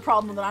of the other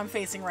problem that I'm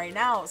facing right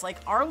now. Is like,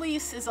 our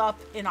lease is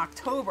up in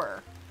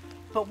October.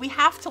 But we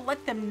have to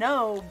let them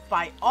know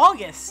by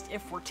August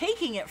if we're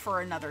taking it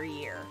for another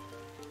year.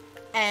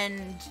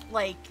 And,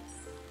 like...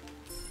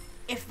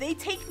 if they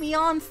take me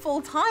on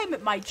full-time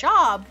at my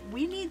job,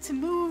 we need to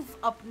move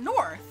up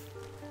north.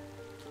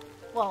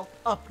 Well,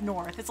 up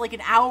north. It's like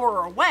an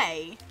hour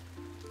away.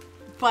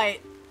 But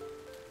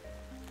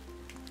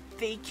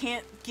they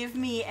can't give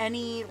me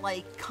any,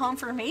 like,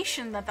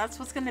 confirmation that that's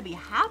what's going to be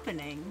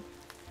happening.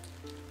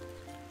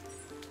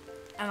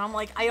 And I'm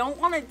like, I don't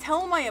want to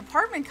tell my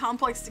apartment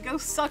complex to go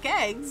suck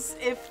eggs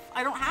if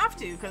I don't have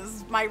to,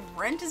 because my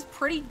rent is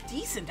pretty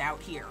decent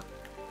out here.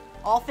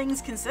 All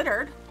things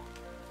considered.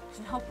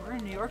 Doesn't help we're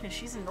in New York and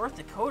she's in North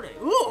Dakota.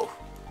 Ooh!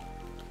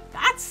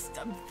 That's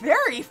a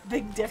very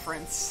big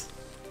difference.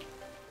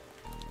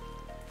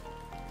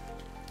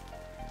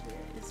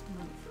 Where is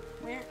Move?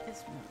 Where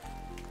is Move?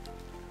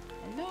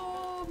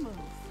 Hello,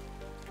 Move.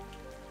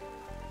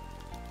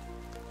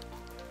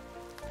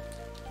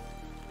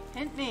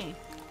 Hint me.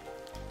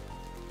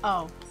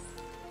 Oh.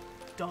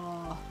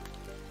 Duh.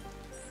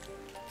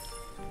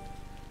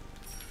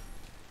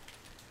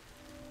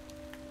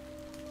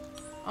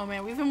 Oh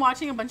man, we've been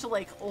watching a bunch of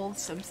like old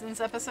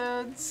Simpsons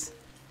episodes.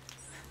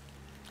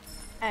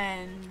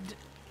 And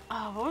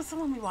what was the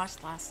one we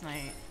watched last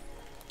night?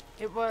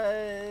 It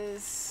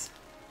was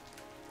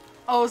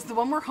the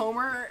one where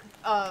Homer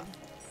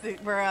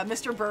where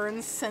Mr.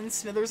 Burns sends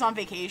Smithers on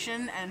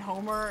vacation and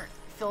Homer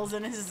fills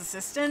in as his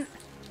assistant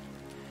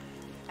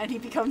and he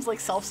becomes like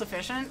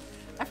self-sufficient.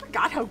 I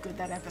forgot how good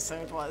that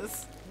episode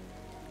was.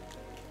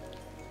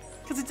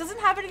 Because it doesn't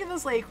have any of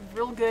those like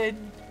real good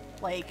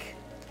like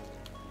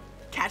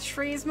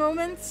catchphrase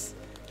moments,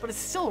 but it's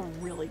still a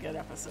really good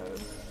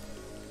episode.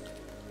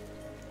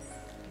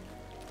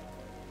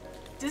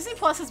 Disney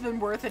Plus has been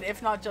worth it,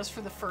 if not just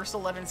for the first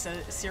 11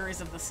 series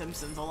of The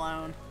Simpsons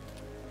alone.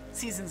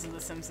 Seasons of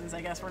The Simpsons,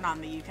 I guess. We're not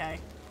in the UK.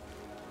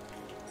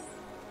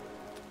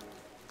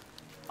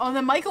 Oh, and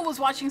then Michael was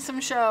watching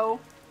some show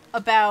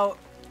about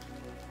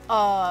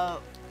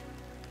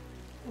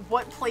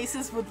what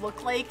places would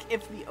look like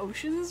if the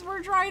oceans were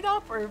dried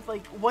up, or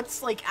like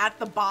what's like at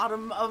the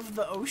bottom of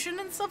the ocean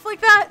and stuff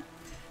like that.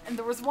 And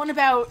there was one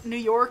about New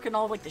York and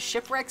all like the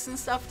shipwrecks and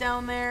stuff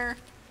down there.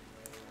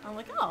 I'm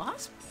like, oh,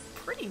 that's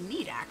pretty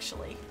neat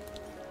actually.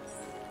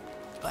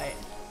 But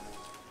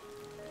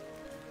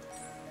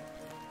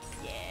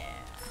yeah.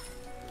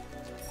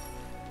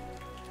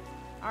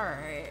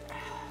 Alright.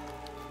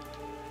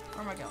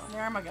 Where am I going?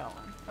 Where am I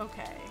going?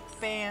 Okay.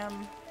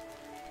 Bam.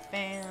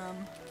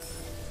 Bam.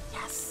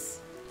 Yes!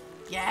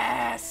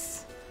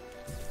 Yes!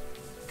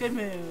 Good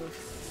move.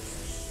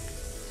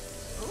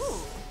 Ooh.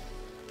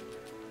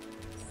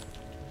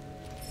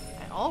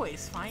 I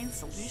always find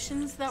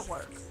solutions that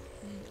work.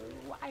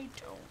 No, I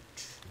don't.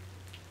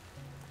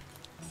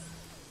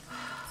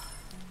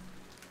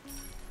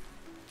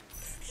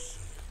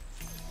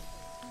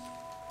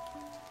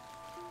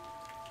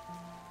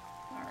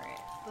 Alright,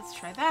 let's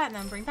try that and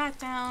then bring that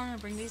down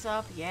and bring these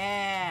up.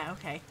 Yeah,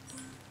 okay.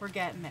 We're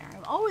getting there.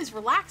 I'm always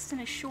relaxed and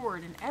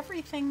assured in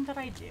everything that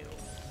I do.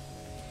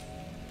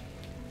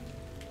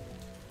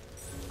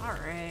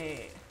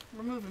 Alright.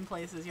 We're moving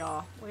places,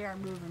 y'all. We are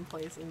moving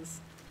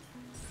places.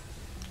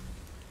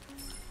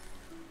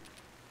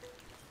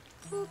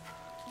 Boop.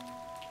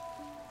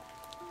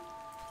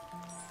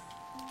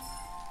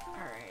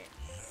 Alright.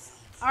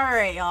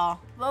 Alright, y'all.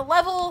 The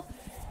level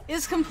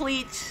is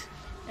complete,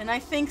 and I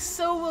think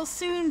so will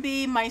soon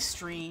be my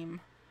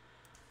stream.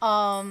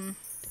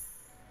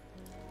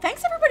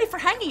 Thanks everybody for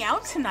hanging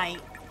out tonight.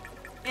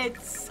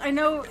 I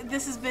know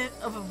this has been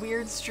of a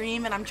weird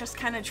stream and I'm just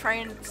kind of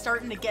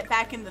starting to get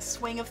back in the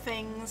swing of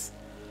things.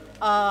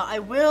 I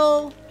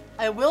will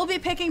be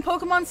picking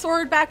Pokemon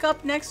Sword back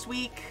up next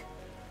week.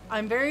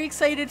 I'm very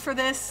excited for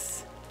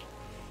this.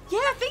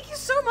 Yeah, thank you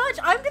so much.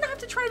 I'm gonna have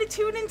to try to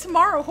tune in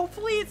tomorrow.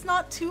 Hopefully it's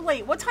not too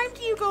late. What time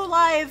do you go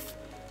live,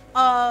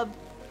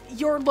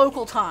 your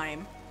local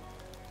time?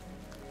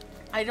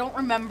 I don't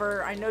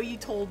remember. I know you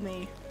told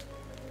me.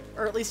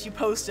 Or at least you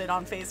posted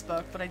on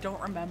Facebook, but I don't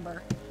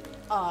remember.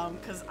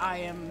 Because I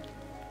am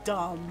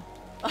dumb.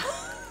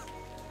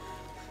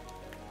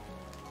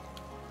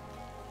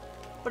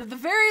 But at the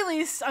very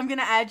least, I'm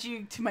gonna add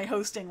you to my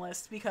hosting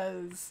list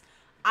because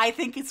I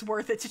think it's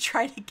worth it to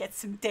try to get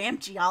some damn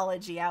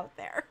geology out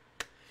there.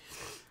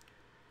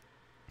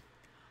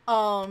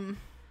 Let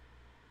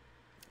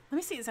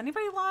me see, is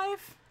anybody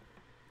live?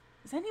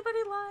 Is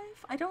anybody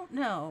live? I don't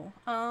know.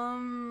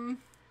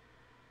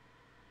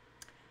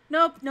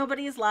 Nope,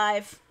 nobody is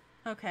live.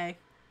 Okay.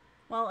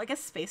 Well, I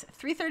guess space.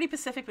 3:30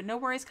 Pacific, but no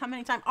worries, come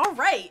anytime. All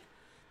right.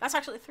 That's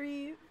actually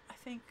 3, I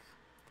think,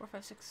 4,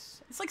 5,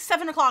 6. It's like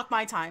 7 o'clock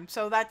my time,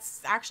 so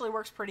that's actually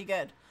works pretty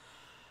good.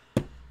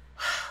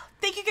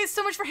 Thank you guys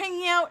so much for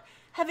hanging out.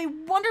 Have a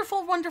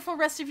wonderful, wonderful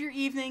rest of your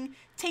evening.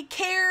 Take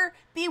care,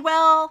 be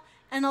well,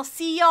 and I'll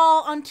see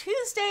y'all on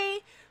Tuesday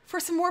for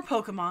some more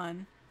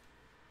Pokemon.